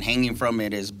shoulder, and then hanging from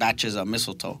it is batches of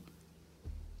mistletoe.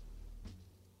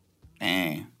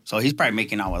 Dang. So he's probably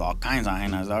making out with all kinds of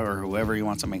hyenas or whoever he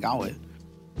wants to make out with.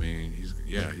 I mean,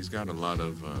 he's got a lot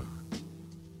of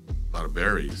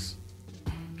berries.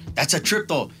 That's a trip,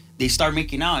 though. They start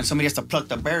making out, and somebody has to pluck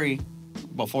the berry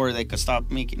before they could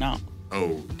stop making out.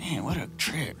 Oh. Damn, what a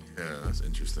trip. Yeah, that's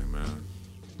interesting, man.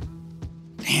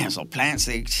 Damn, so plants,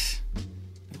 they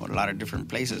go to a lot of different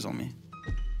places on me.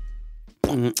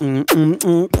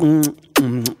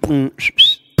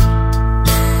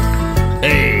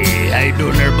 Hey, how you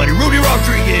doing, everybody? Rudy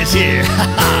Rodriguez here.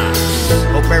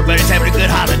 Hope everybody's having a good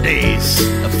holidays.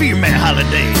 A Fearman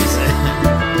holidays.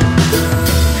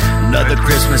 Another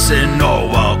Christmas in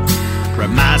Norwalk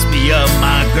reminds me of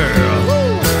my girl.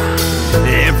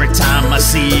 Every time I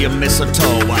see a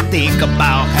mistletoe, I think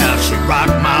about how she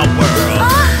rocked my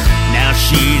world. Now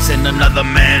she's in another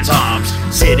man's arms,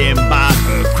 sitting by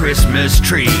her Christmas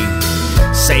tree.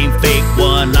 Same fake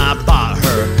one I bought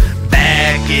her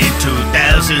back in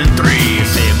 2003.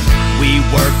 Said, we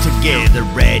worked together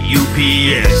at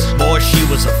UPS. Boy, she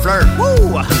was a flirt.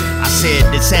 Woo! I said,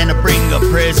 did Santa bring a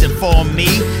present for me?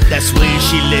 That's when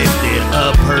she lifted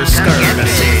up her skirt. I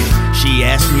said, she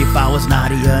asked me if I was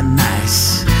naughty or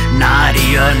nice.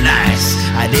 Naughty or nice.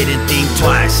 I didn't think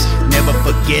twice. Never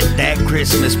forget that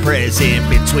Christmas present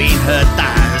between her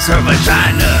thighs. Her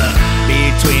vagina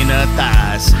between her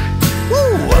thighs.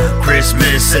 Woo!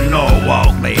 Christmas in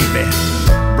Norwalk, baby.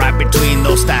 Right between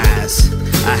those thighs.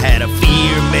 I had a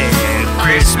fear, man.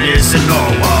 Christmas in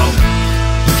Norwalk.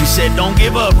 She said, don't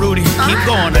give up, Rudy. Keep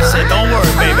going. I said, don't worry,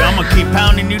 baby. I'm going to keep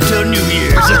pounding you till New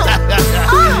Year's.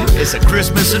 It's a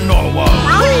Christmas in Norwalk.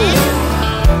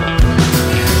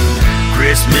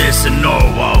 Christmas in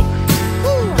Norwalk.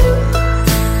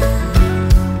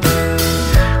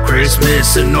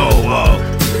 Christmas in Norwalk.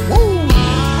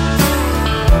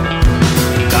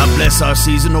 God bless our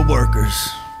seasonal workers.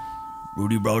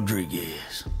 Rudy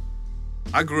Rodriguez.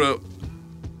 I grew up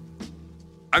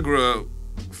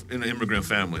in an immigrant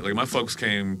family. Like, my folks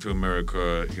came to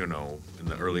America, you know, in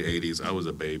the early 80s. I was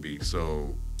a baby,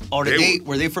 so... Oh,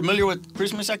 were they familiar with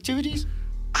Christmas activities?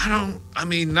 I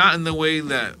mean, not in the way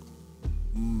that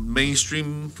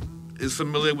mainstream is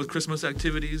familiar with Christmas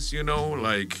activities, you know?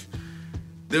 Like,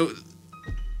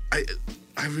 I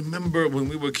remember when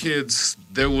we were kids,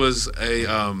 there was there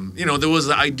was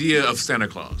the idea of Santa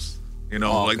Claus. You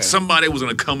know, like somebody was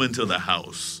going to come into the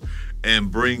house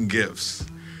and bring gifts.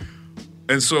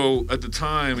 And so at the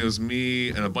time, it was me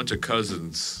and a bunch of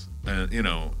cousins, and you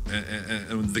know,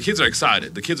 and the kids are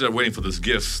excited. The kids are waiting for this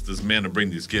man to bring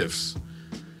these gifts.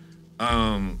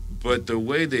 But the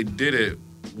way they did it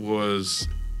was,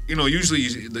 you know, usually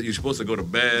you're supposed to go to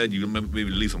bed. You maybe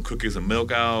leave some cookies and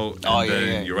milk out, and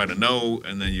then you write a note,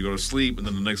 and then you go to sleep, and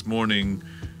then the next morning,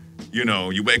 you know,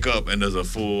 you wake up and there's a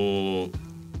full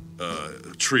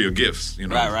tree of gifts. You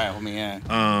know, right. I mean, yeah.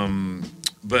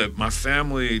 But my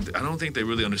family, I don't think they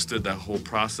really understood that whole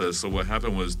process. So what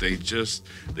happened was they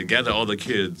gathered all the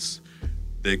kids,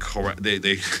 they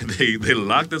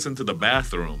locked us into the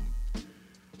bathroom,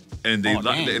 and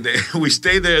we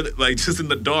stayed there like just in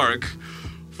the dark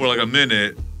for like a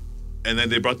minute, and then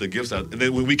they brought the gifts out. And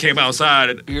then when we came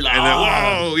outside, you're like, and then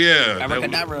whoa, yeah,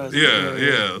 abracadabra.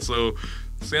 Yeah. So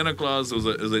Santa Claus was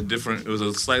a slightly different. It was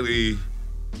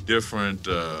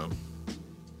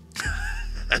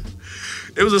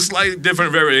a slightly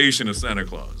different variation of Santa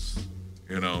Claus.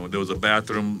 You know, there was a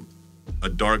bathroom, a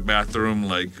dark bathroom,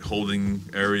 like holding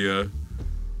area,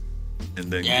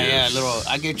 and then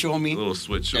I get you, homie. A little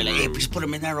switch. They're like, hey, just put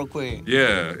them in there real quick.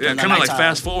 Yeah, kind of like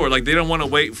fast forward. Like they don't want to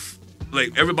wait.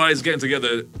 Like everybody's getting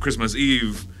together Christmas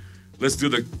Eve. Let's do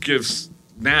the gifts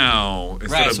now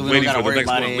instead of waiting for the next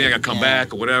one. We ain't gotta come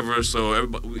back or whatever. So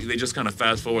they just kind of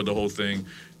fast forward the whole thing.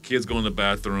 Kids go in the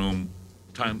bathroom.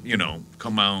 Time, you know,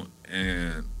 come out.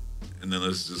 And then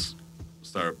let's just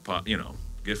start,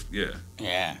 gift, yeah.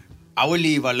 Yeah. I would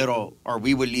leave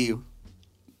we would leave,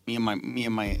 me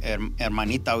and my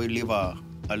hermanita, we leave a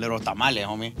little tamale,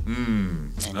 homie.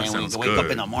 And then we wake up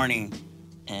in the morning,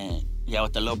 and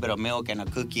with a little bit of milk and a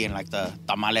cookie, and like the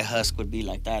tamale husk would be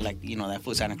like that, like, you know, that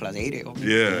fool Santa Claus ate it, homie.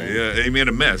 Yeah. And he made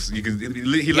a mess. He's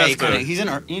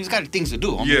got things to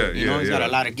do, homie. He's got a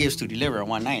lot of gifts to deliver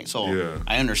one night. So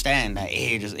I understand that,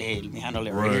 let me handle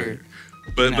it right here.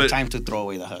 But time to throw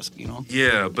away the husk, you know?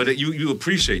 Yeah, but you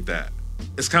appreciate that.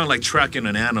 It's kind of like tracking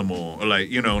an animal, or like,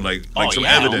 you know, like some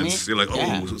evidence. Homie. You're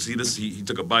like, see this? He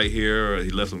took a bite here, or he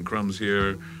left some crumbs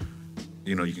here.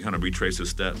 You know, you can kind of retrace his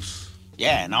steps.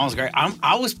 Yeah, and that was great.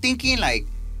 I was thinking like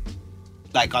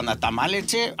on the tamale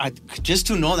tip, just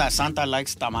to know that Santa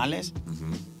likes tamales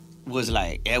was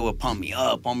like, it would pump me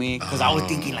up on me. Because I was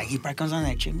thinking like, he probably comes down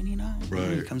that chimney now.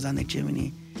 Right. He comes down the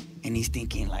chimney and he's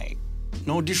thinking like,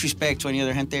 no disrespect to any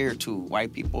other gente or to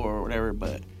white people or whatever,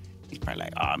 but he's probably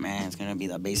like, oh man, it's gonna be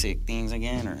the basic things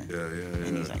again.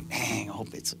 And he's like, dang, I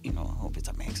hope it's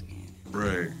a Mexican.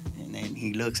 Right. And then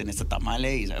he looks and it's a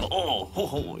tamale. He's like, you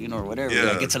know, or whatever. Yeah.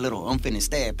 Like, gets a little oomph in his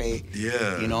step, eh?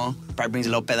 Yeah. You know, probably brings a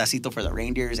little pedacito for the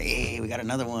reindeers. Hey, we got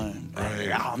another one. Right. You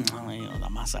know, the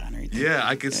masa and everything. Yeah,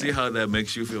 I can see how that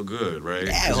makes you feel good, right?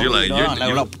 Yeah, you're like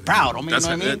proud. You know what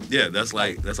I mean? That's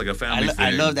like a family thing.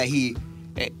 I love that he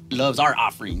loves our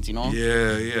offerings, you know?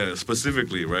 Yeah,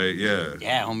 specifically, right? Yeah.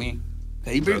 Yeah, homie.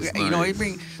 He bring,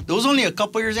 there was only a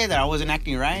couple years there that I wasn't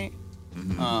acting right.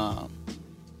 Mm-hmm.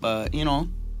 But, you know,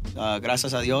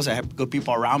 gracias a Dios, I have good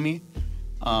people around me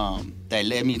that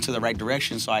led me to the right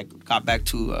direction. So I got back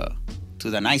to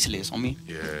the nice list, homie.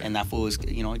 Yeah. And that fool was,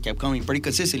 you know, it kept coming pretty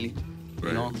consistently.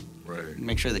 Right. You know? Right.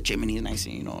 Make sure the chimney is nice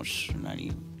and, you know,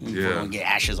 don't get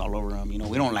ashes all over them. You know,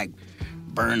 we don't like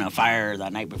burn a fire the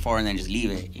night before and then just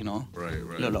leave it, you know? Right.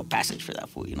 Little passage for that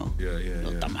food, you know? Yeah.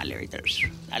 Little tamale right there.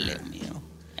 I live me, you know?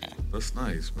 Yeah. That's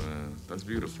nice, man. That's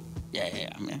beautiful. Yeah,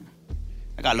 man.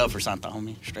 I got love for Santa,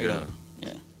 homie. Straight up.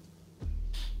 Yeah.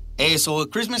 Hey, so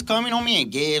with Christmas coming, homie,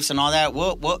 and gifts and all that,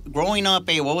 what growing up,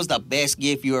 hey, what was the best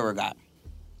gift you ever got?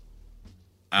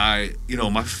 My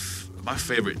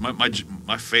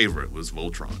favorite was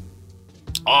Voltron.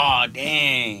 Oh,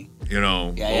 dang. You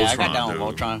know, Yeah, Voltron, I got down with dude.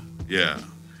 Voltron. Yeah.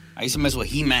 I used to mess with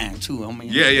He-Man, too,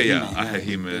 homie. Yeah. He-Man, I had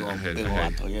He-Man. I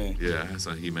had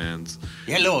some He-Mans.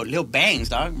 Yeah, little bangs,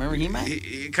 dog. Remember He-Man?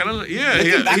 He kind of, yeah.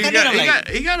 Looking back at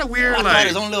it, He got a weird, he like... had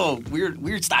his own little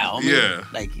weird style, homie. Yeah.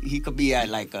 Like, he could be at,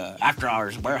 like, a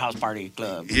after-hours warehouse party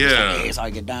club. Yeah. Like, hey, that's how I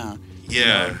get down.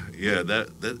 Yeah. That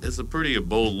it's a pretty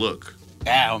bold look.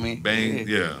 Yeah, homie. Bang,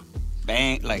 yeah.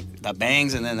 Bang, like the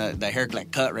bangs and then the hair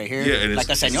like cut right here. Yeah, and like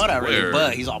a senora, really, square.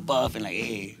 but he's all buff and like,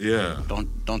 hey, Yeah.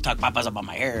 don't talk papas about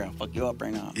my hair. I'll fuck you up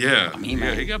right now. Yeah. I'm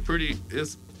He-Man. He got pretty.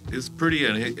 It's pretty,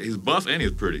 and he's buff and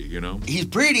he's pretty. You know. He's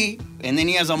pretty, and then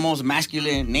he has the most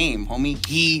masculine name, homie.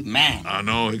 He-Man. I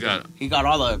know he got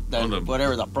all the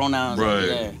whatever the pronouns.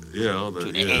 right. Yeah. All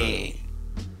the Hey.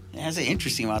 That's an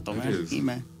interesting vato, man. is.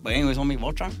 He-Man. But anyways, homie,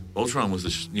 Voltron. Voltron was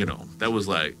that was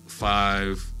like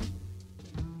 5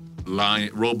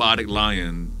 robotic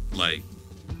lion like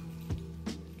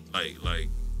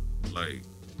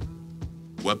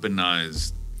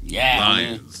weaponized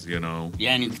lions, you know.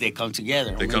 Yeah, and they come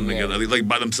together. They come together like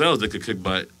by themselves. They could kick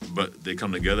butt, but they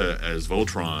come together as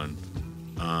Voltron.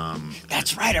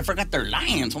 That's right. I forgot they're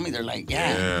lions, homie. They're like,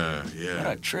 yeah.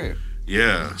 What a trip.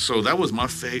 Yeah. So that was my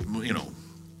favorite. You know,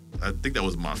 I think that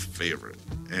was my favorite.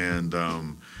 And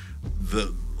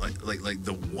the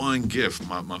one gift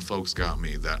my folks got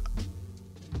me that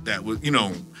was, you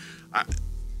know,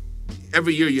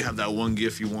 every year you have that one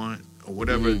gift you want or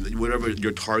whatever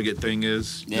your target thing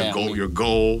is, your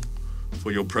goal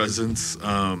for your presents.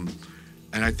 And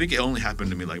I think it only happened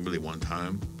to me like really one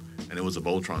time, and it was a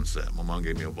Voltron set. My mom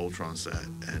gave me a Voltron set,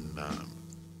 and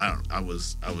I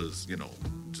was you know,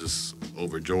 just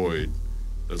overjoyed.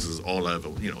 This is all I ever,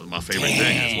 you know, my favorite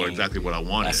thing. That's exactly what I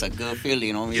wanted. That's a good feeling,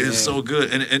 you know. It's so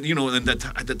good, and you know, and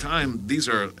at the time, these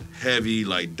are heavy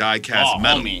like die cast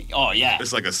metal. Homie. Oh yeah,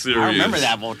 it's like a serious. I remember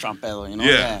that Voltron pedo, you know.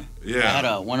 Yeah. I had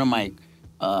one of my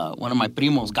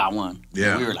primos got one.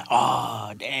 Yeah, and we were like,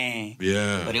 oh dang.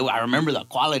 Yeah, but I remember the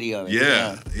quality of it.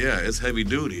 Yeah, it's heavy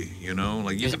duty, you know,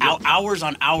 like just hours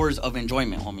on hours of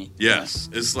enjoyment, homie. Yes,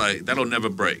 it's like that'll never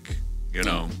break. You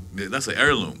know, that's an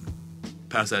heirloom.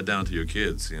 Pass that down to your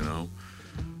kids, you know.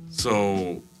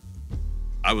 So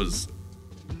I was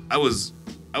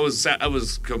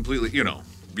completely, you know,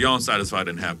 beyond satisfied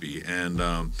and happy. And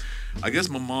I guess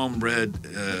my mom read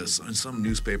in some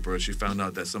newspaper, she found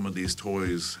out that some of these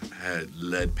toys had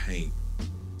lead paint.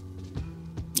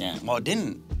 Yeah, well,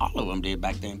 didn't all of them did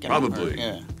back then? Probably.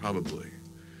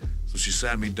 So she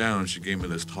sat me down. She gave me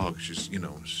this talk. She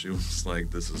was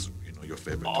like, "This is, you know, your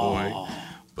favorite toy."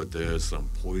 But there's some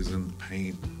poison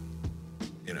paint,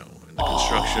 you know, in the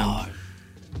construction,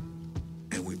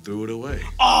 and we threw it away.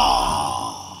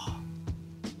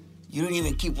 You didn't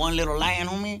even keep one little lion,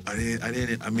 homie? I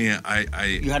didn't. I mean,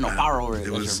 you had no power over it.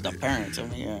 It was the parents. I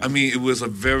mean, I mean, it was a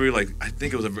very I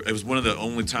think it was one of the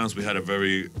only times we had a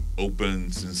very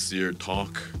open, sincere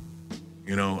talk,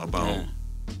 you know, about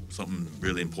something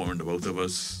really important to both of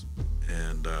us,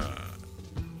 and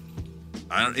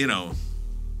you know.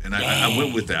 And I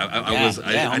went with that.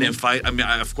 I didn't fight. I mean,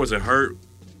 of course it hurt.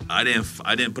 I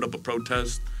didn't put up a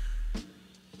protest.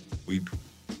 We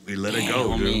let it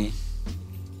go, dude.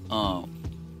 I'm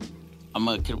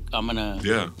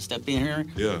gonna step in here.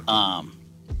 Yeah.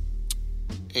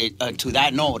 To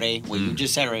that note, what you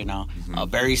just said right now, a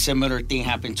very similar thing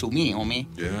happened to me, homie.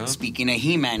 Yeah. Speaking of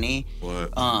He-Man,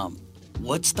 What?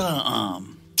 What's the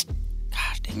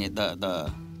gosh dang it,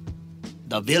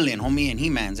 the villain, homie, in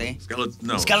He-Man's,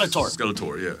 Skeletor.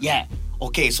 Skeletor, yeah. Yeah.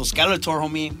 Okay, so Skeletor,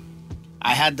 homie,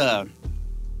 I had the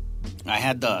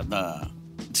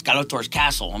Skeletor's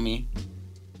castle, homie.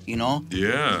 You know?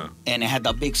 Yeah. And it had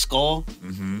the big skull.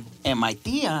 Mm-hmm. And my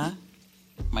tia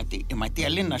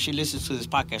Linda, she listens to this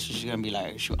podcast, so she's gonna be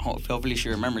like, hopefully she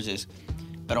remembers this.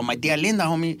 But my tia Linda,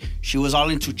 homie, she was all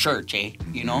into church,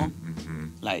 you know? Mm-hmm.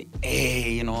 Like,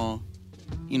 hey, you know,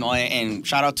 and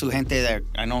shout out to gente that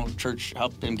I know church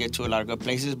helped them get to a lot of good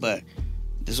places, but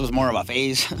this was more of a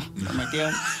phase for my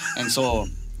tia. And so,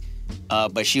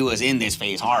 but she was in this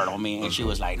phase hard on me, and she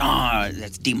was like, no,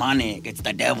 that's demonic, it's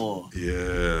the devil.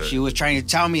 Yeah. She was trying to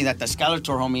tell me that the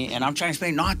Skeletor, homie, and I'm trying to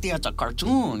explain, no, tia, it's a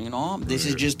cartoon, you know? This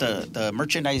is just the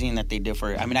merchandising that they did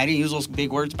for it. I mean, I didn't use those big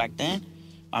words back then,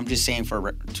 I'm just saying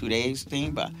for 2 days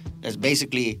thing, but that's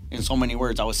basically, in so many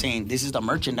words, I was saying this is the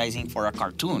merchandising for a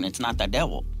cartoon. It's not the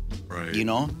devil, Right. you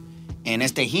know? And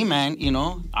it's the He-Man, you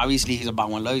know? Obviously, he's about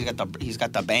one love. He's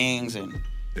got the bangs and,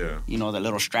 Yeah. you know, the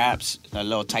little straps, the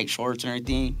little tight shorts and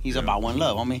everything. He's about one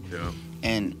love, homie. Yeah.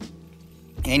 And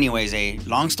anyways,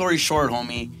 long story short,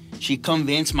 homie, she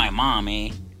convinced my mom,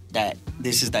 that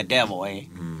this is the devil,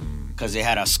 because they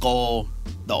had a skull.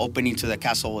 The opening to the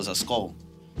castle was a skull.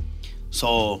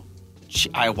 So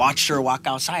I watched her walk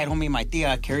outside, homie, my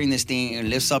tia, carrying this thing, and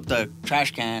lifts up the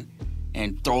trash can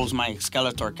and throws my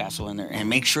Skeletor castle in there and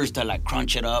makes sure to like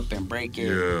crunch it up and break it.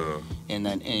 Yeah. And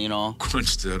then, you know,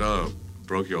 Crunched it up.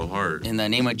 Broke your heart. in the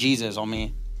name of Jesus,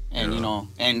 homie. And, you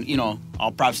know,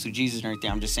 all props to Jesus and everything.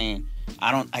 I'm just saying,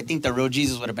 I think the real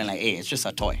Jesus would have been like, hey, it's just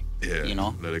a toy. Yeah. You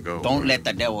know? Let it go. Don't right. let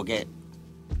the devil get.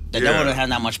 The devil doesn't have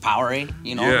that much power,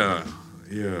 you know? Yeah.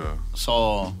 Yeah.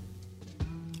 So,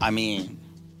 I mean,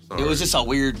 Sorry. it was just a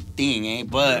weird thing,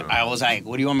 But Yeah. I was like,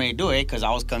 what do you want me to do, Because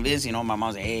I was convinced, you know, my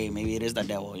mom's like, hey, maybe it is the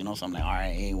devil, you know? So I'm like, all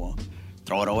right, hey, well,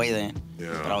 throw it away then.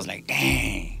 Yeah. But I was like,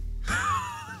 dang.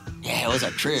 Yeah, it was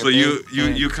a trip. So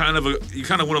you kind of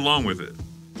went along with it.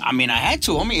 I mean, I had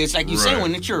to, homie. It's like you said, Right.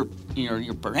 when it's your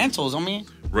parentals, homie.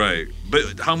 Right.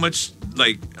 But how much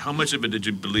of it did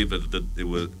you believe that it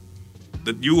was,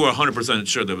 that you were 100%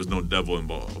 sure there was no devil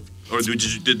involved? Or was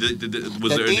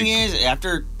The there thing any... is,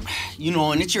 after, you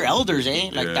know, and it's your elders,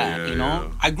 like Yeah, that, yeah, you know?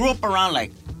 yeah. I grew up around,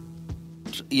 like,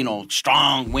 you know,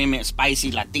 strong women,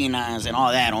 spicy Latinas and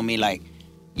all that, homie. Like,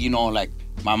 you know, like,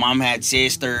 my mom had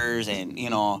sisters and, you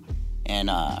know, and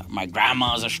my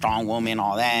grandma's a strong woman,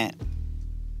 all that.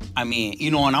 I mean,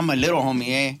 you know, and I'm a little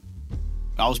homie,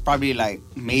 I was probably like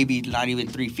maybe not even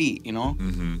 3 feet, you know?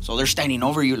 Mm-hmm. So they're standing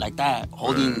over you like that,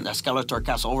 holding Right. the Skeletor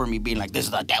castle over me, being like, this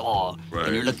is the devil. Right.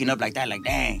 And you're looking up like that, like,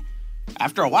 dang.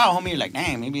 After a while, homie, you're like,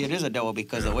 dang, maybe it is a devil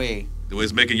because the way,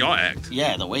 it's making y'all act. the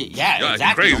way, Y'all exactly.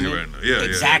 acting crazy homie. right now. Yeah,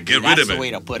 exactly. yeah. Get rid That's of it. the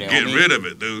way to put it, Get homie. rid of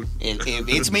it, dude. If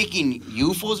it's making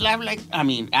you fools act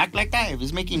like that, if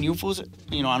it's making you fools,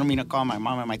 you know, I don't mean to call my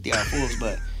mom and my tia fools,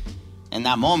 but in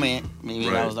that moment, maybe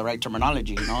that Right. was the right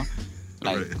terminology, you know?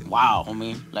 Like, Right. wow,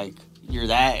 homie, like, you're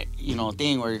that, you know,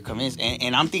 thing where you're convinced.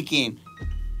 And I'm thinking,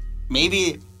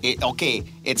 maybe,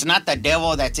 it's not the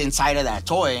devil that's inside of that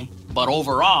toy, but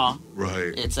overall,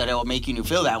 Right. it's that it'll making you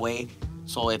feel that way.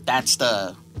 So if that's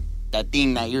that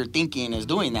thing that you're thinking is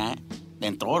doing that,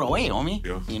 then throw it away, homie.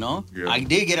 Yeah. You know? Yeah. I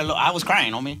did get I was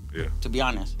crying, homie. Yeah. To be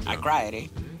honest. I cried,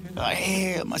 Like,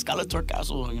 hey, my Skeletor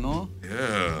castle, you know?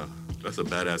 Yeah. That's a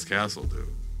badass castle, dude.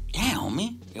 Yeah,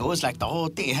 homie. It was like the whole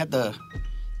thing. It had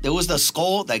there was the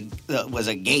skull that was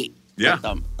a gate. Yeah.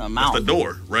 Like the mouth. That's the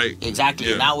door, right? Exactly.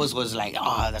 Yeah. And that was like,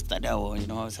 oh, that's the devil, you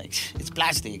know? It's like, it's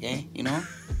plastic, you know?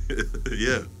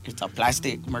 Yeah. It's a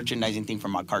plastic merchandising thing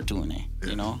from a cartoon,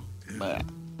 you know? Yeah.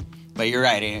 But you're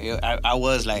right. I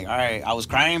was like, all right, I was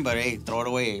crying, but hey, throw it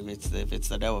away if it's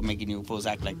the devil making you fools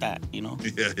act like that, you know?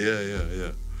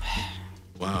 Yeah.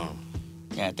 Wow.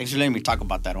 Yeah, thanks for letting me talk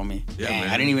about that, homie. Yeah, Dang, man.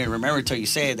 I didn't even remember until you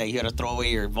said that you had to throw away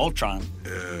your Voltron.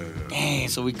 Yeah. Dang,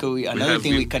 so another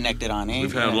thing we connected on,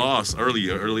 We've had loss early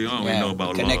on. Yeah, We know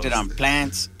about connected loss. on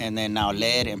plants and then now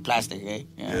lead and plastic,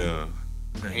 Yeah.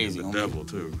 Crazy, The homie. devil,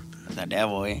 too. The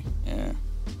devil, Yeah.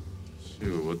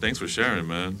 Shoot. Well, thanks for sharing,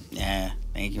 man. Yeah,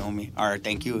 thank you, homie. Or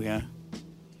thank you, yeah.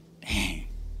 Dang.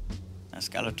 That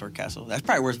Skeletor castle. That's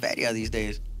probably worth Vadia these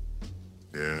days.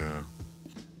 Yeah.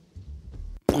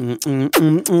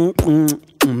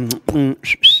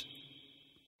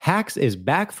 Hacks is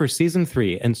back for season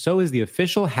 3, and so is the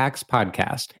official Hacks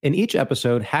podcast. In each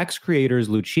episode, Hacks creators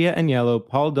Lucia Agnello,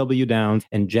 Paul W. Downs,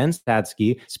 and Jen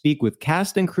Statsky speak with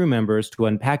cast and crew members to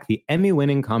unpack the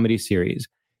Emmy-winning comedy series.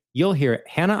 You'll hear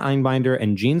Hannah Einbinder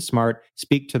and Jean Smart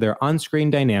speak to their on-screen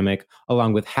dynamic,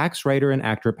 along with Hacks writer and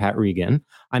actor Pat Regan,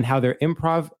 on how their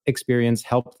improv experience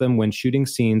helped them when shooting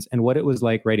scenes and what it was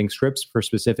like writing scripts for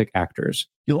specific actors.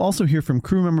 You'll also hear from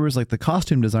crew members like the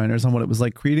costume designers on what it was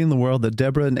like creating the world that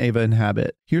Deborah and Ava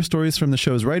inhabit. Hear stories from the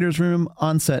show's writer's room,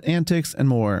 on-set antics, and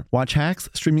more. Watch Hacks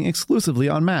streaming exclusively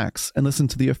on Max, and listen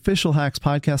to the official Hacks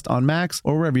podcast on Max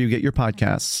or wherever you get your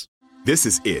podcasts. This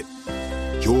is it.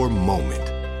 Your moment.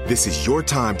 This is your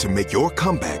time to make your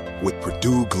comeback with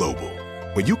Purdue Global.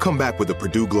 When you come back with a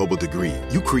Purdue Global degree,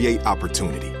 you create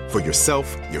opportunity for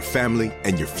yourself, your family,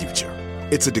 and your future.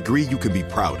 It's a degree you can be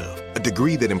proud of, a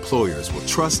degree that employers will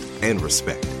trust and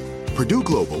respect. Purdue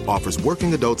Global offers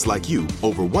working adults like you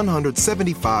over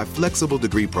 175 flexible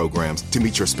degree programs to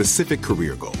meet your specific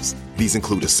career goals. These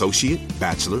include associate,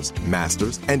 bachelor's,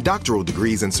 master's, and doctoral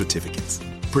degrees and certificates.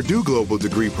 Purdue Global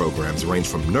degree programs range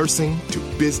from nursing to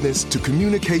business to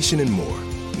communication and more.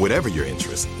 Whatever your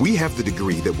interest, we have the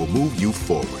degree that will move you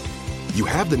forward. You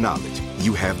have the knowledge,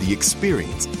 you have the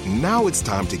experience. Now it's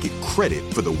time to get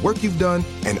credit for the work you've done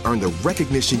and earn the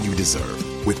recognition you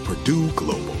deserve with Purdue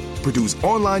Global, Purdue's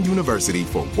online university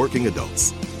for working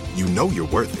adults. You know you're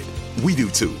worth it. We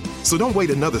do too. So don't wait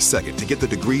another second to get the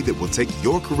degree that will take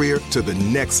your career to the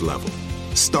next level.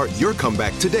 Start your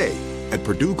comeback today at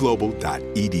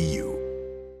purdueglobal.edu.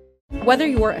 Whether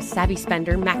you're a savvy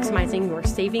spender maximizing your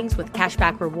savings with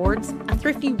cashback rewards, a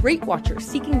thrifty rate watcher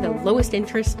seeking the lowest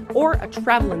interest, or a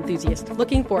travel enthusiast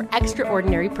looking for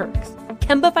extraordinary perks,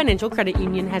 Kemba Financial Credit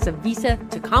Union has a visa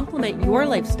to complement your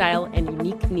lifestyle and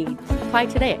unique needs. Apply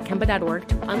today at Kemba.org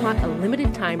to unlock a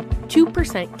limited time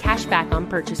 2% cash back on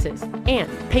purchases and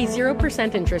pay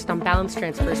 0% interest on balance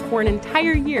transfers for an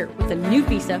entire year with a new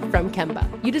visa from Kemba.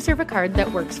 You deserve a card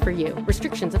that works for you.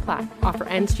 Restrictions apply. Offer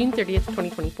ends June 30th,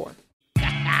 2024.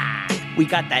 We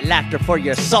got that laughter for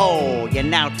your soul. You're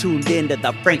now tuned in to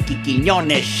the Frankie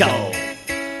Quiñones Show.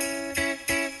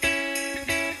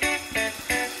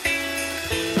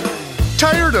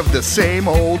 Tired of the same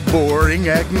old boring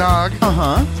eggnog?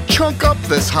 Uh-huh. Chunk up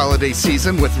this holiday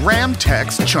season with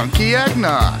Ramtek's Chunky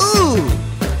Eggnog. Ooh!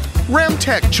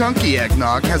 Ramtek Chunky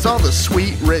Eggnog has all the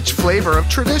sweet, rich flavor of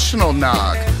traditional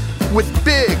nog, with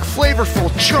big,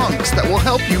 flavorful chunks that will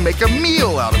help you make a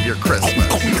meal out of your Christmas.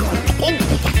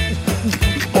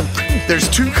 There's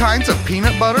 2 kinds of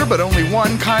peanut butter, but only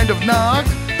 1 kind of nog?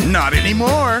 Not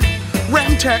anymore.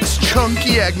 Ramtek's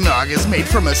Chunky Eggnog is made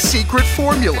from a secret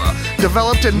formula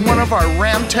developed in one of our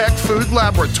Ramtek food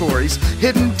laboratories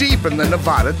hidden deep in the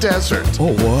Nevada desert.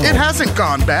 Oh, wow. It hasn't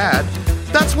gone bad.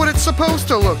 That's what it's supposed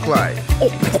to look like.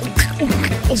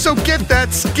 So get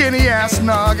that skinny-ass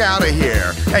nog out of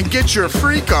here and get your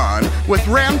freak on with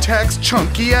Ramtek's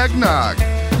Chunky Eggnog.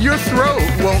 Your throat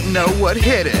won't know what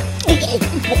hit it.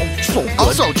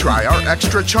 Also try our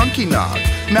extra chunky nog,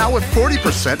 now with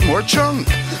 40% more chunk.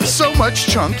 So much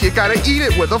chunk you gotta eat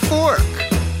it with a fork.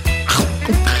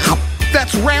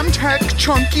 That's Ramtek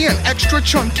Chunky and Extra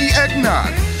Chunky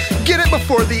Eggnog. Get it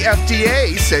before the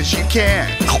FDA says you can.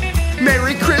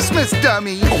 Merry Christmas,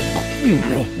 dummy.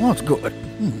 That's good.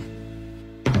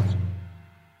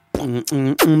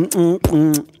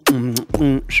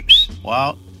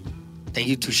 Well, thank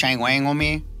you to Sheng Wang,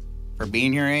 homie, for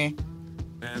being here, eh?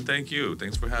 Man, thank you.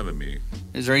 Thanks for having me.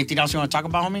 Is there anything else you want to talk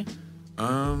about, homie?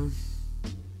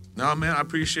 No, man, I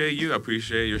appreciate you. I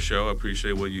appreciate your show. I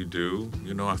appreciate what you do.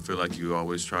 You know, I feel like you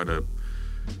always try to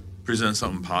present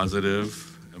something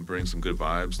positive and bring some good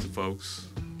vibes to folks.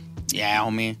 Yeah,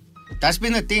 homie. That's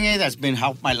been the thing, that's been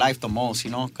helped my life the most,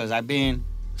 you know, because I've been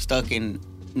stuck in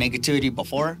negativity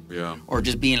before. Yeah. Or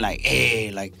just being like,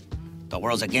 hey, like, the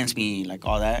world's against me, like,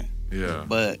 all that. Yeah.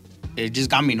 But it just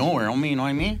got me nowhere, homie, you know what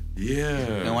I mean? Yeah.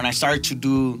 And when I started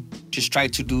to try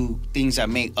to do things that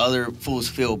make other fools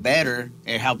feel better,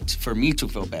 it helped for me to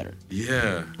feel better.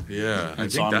 Yeah. I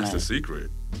think that's the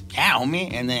secret. Yeah,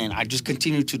 homie. And then I just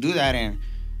continued to do that, and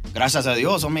gracias a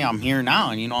Dios, homie, I'm here now,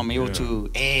 and, you know, I'm able to,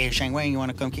 hey, Sheng Wang, you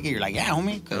want to come kick it? You're like, yeah,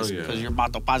 homie, because you're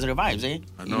about the positive vibes, eh?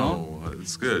 I know.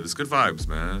 It's good. It's good vibes,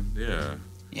 man. Yeah.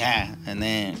 Yeah, and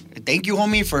then thank you,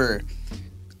 homie,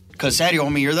 because, serio,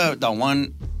 homie, you're the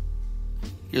one,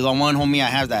 homie, I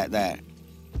have that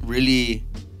really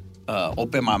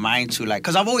opened my mind to, like,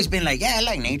 because I've always been like, yeah, I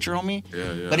like nature, homie.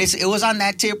 Yeah. But it was on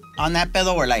that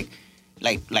pedo where, like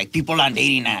people on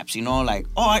dating apps, you know, like,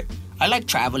 oh, I like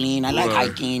traveling, I like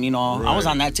hiking, you know. Right. I was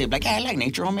on that tip, like, yeah, I like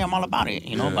nature, homie, I'm all about it,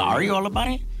 you know. But are you all about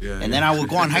it? Yeah. And then I would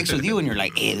go on hikes with you, and you're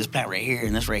like, hey, this plant right here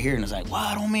and this right here, and it's like,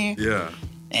 what, homie? Yeah.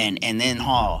 And then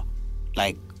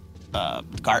like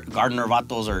gardener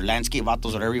vatos or landscape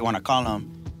vatos, whatever you want to call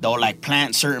them, they'll like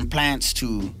plant certain plants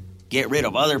to get rid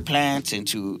of other plants and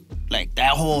to like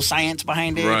that whole science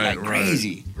behind it, like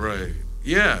crazy. Right.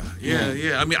 Yeah.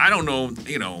 I mean, I don't know.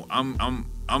 You know,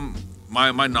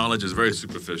 my knowledge is very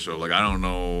superficial. Like, I don't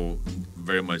know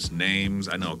very much names.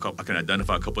 I know I can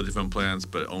identify a couple of different plants,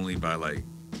 but only by like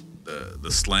the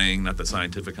slang, not the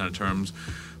scientific kind of terms.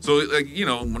 So, like, you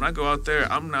know, when I go out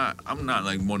there, I'm not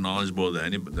like more knowledgeable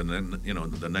than you know,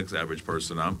 the next average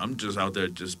person. I'm just out there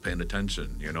just paying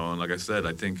attention, you know. And like I said,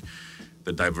 I think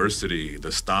the diversity,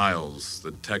 the styles, the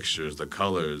textures, the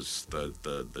colors,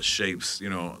 the shapes, you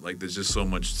know, like there's just so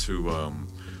much to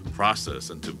process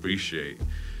and to appreciate.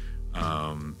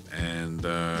 I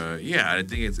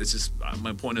think it's just,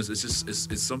 my point is,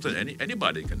 it's something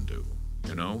anybody can do,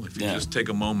 you know, if you just take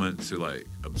a moment to like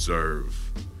observe,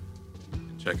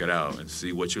 check it out, and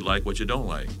see what you like, what you don't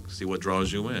like, see what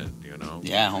draws you in, you know.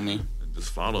 Yeah, homie. And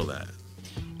just follow that.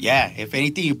 Yeah, if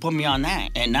anything, you put me on that,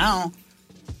 and now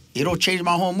it'll change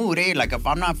my whole mood, eh? Like if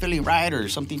I'm not feeling right or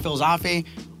something feels off, eh?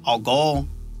 I'll go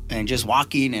and just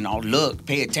walking and I'll look,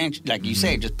 pay attention. Like you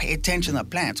said, just pay attention to the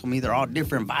plants. Homie, they're all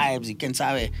different vibes. Y quién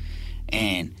sabe.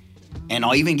 And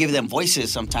I'll even give them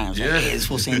voices sometimes. Like, hey, this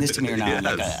fool's saying this to me or not. Yes.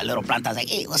 Like a little planta's like,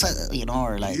 hey, what's up? You know,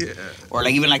 or like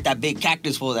even like that big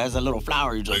cactus fool that has a little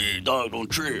flower. He's like, hey, dog, don't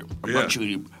trip. I brought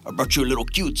you a little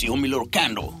cutesy, homie, little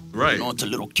candle. Right. You know, it's a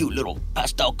little cute little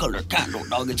pastel color candle,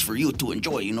 dog. It's for you to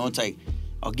enjoy. You know, it's like,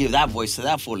 I'll give that voice to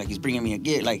that fool. Like, he's bringing me a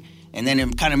gift. Like, and then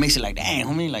it kind of makes it like, dang,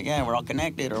 homie, like, yeah, we're all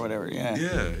connected or whatever. Yeah.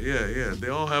 Yeah. They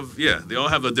all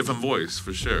have a different voice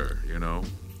for sure, you know?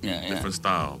 Yeah. Different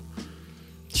style.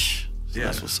 So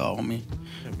that's what's up, homie.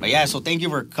 But yeah, so thank you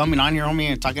for coming on here,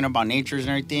 homie, and talking about natures and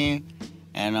everything.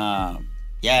 And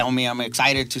yeah, homie, I'm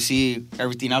excited to see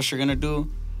everything else you're gonna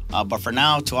do. But for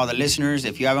now, to all the listeners,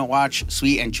 if you haven't watched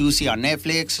Sweet and Juicy on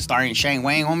Netflix, starring Sheng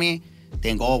Wang, homie,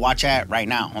 then go watch that right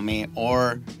now, homie.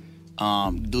 Or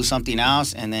do something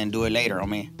else and then do it later,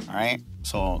 homie. All right?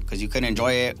 So, because you can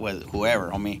enjoy it with whoever,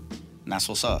 homie. And that's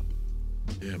what's up.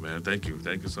 Yeah, man. Thank you.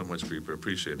 Thank you so much, Creeper.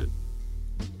 Appreciate it.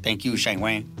 Thank you, Sheng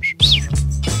Wang.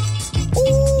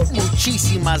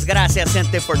 Muchísimas gracias,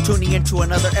 gente, for tuning in to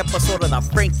another episode of the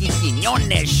Frankie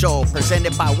Quiñones Show,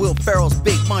 presented by Will Ferrell's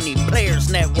Big Money Players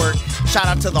Network. Shout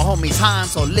out to the homies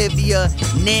Hans, Olivia,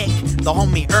 Nick, the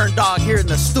homie Erndog here in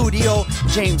the studio,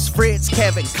 James Fritz,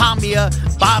 Kevin Camia,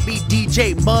 Bobby,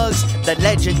 DJ Muggs, the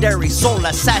legendary Soul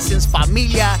Assassins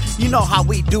Familia. You know how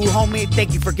we do, homie.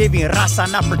 Thank you for giving Raza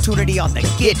an opportunity on the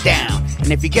Get Down.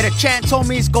 And if you get a chance,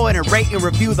 homies, go ahead and rate and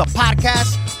review the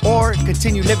podcast or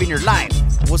continue living your life.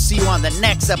 We'll see you on the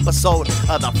next episode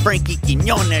of the Frankie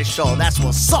Quiñones Show. That's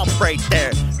what's up right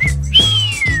there.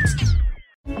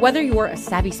 Whether you're a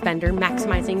savvy spender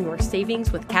maximizing your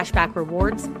savings with cashback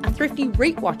rewards, a thrifty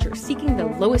rate watcher seeking the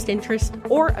lowest interest,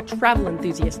 or a travel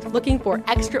enthusiast looking for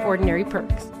extraordinary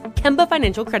perks, Kemba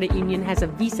Financial Credit Union has a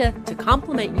visa to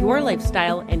complement your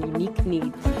lifestyle and unique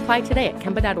needs. Apply today at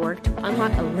Kemba.org to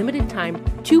unlock a limited time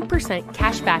 2%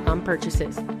 cash back on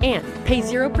purchases and pay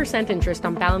 0% interest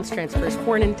on balance transfers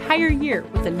for an entire year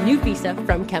with a new visa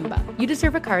from Kemba. You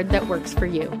deserve a card that works for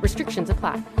you. Restrictions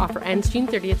apply. Offer ends June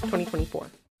 30th, 2024.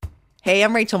 Hey,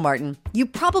 I'm Rachel Martin. You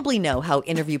probably know how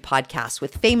interview podcasts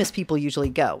with famous people usually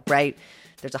go, right?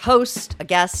 There's a host, a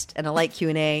guest, and a light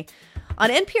Q&A. On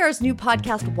NPR's new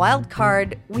podcast,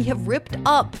 Wildcard, we have ripped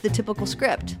up the typical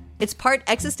script. It's part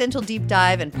existential deep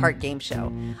dive and part game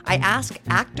show. I ask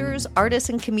actors, artists,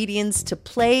 and comedians to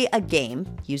play a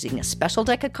game using a special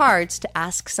deck of cards to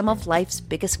ask some of life's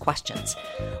biggest questions.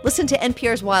 Listen to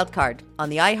NPR's Wildcard on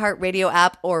the iHeartRadio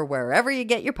app or wherever you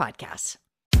get your podcasts.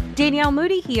 Danielle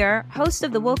Moody here, host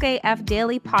of the Woke AF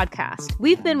Daily podcast.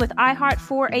 We've been with iHeart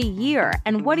for a year,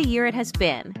 and what a year it has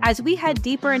been. As we head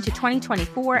deeper into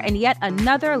 2024 and yet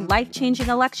another life-changing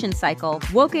election cycle,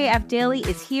 Woke AF Daily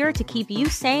is here to keep you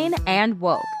sane and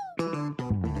woke.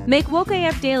 Make Woke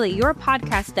AF Daily your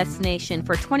podcast destination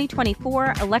for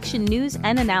 2024 election news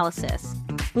and analysis.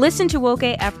 Listen to Woke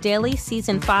AF Daily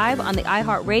Season 5 on the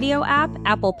iHeartRadio app,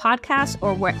 Apple Podcasts,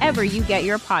 or wherever you get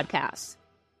your podcasts.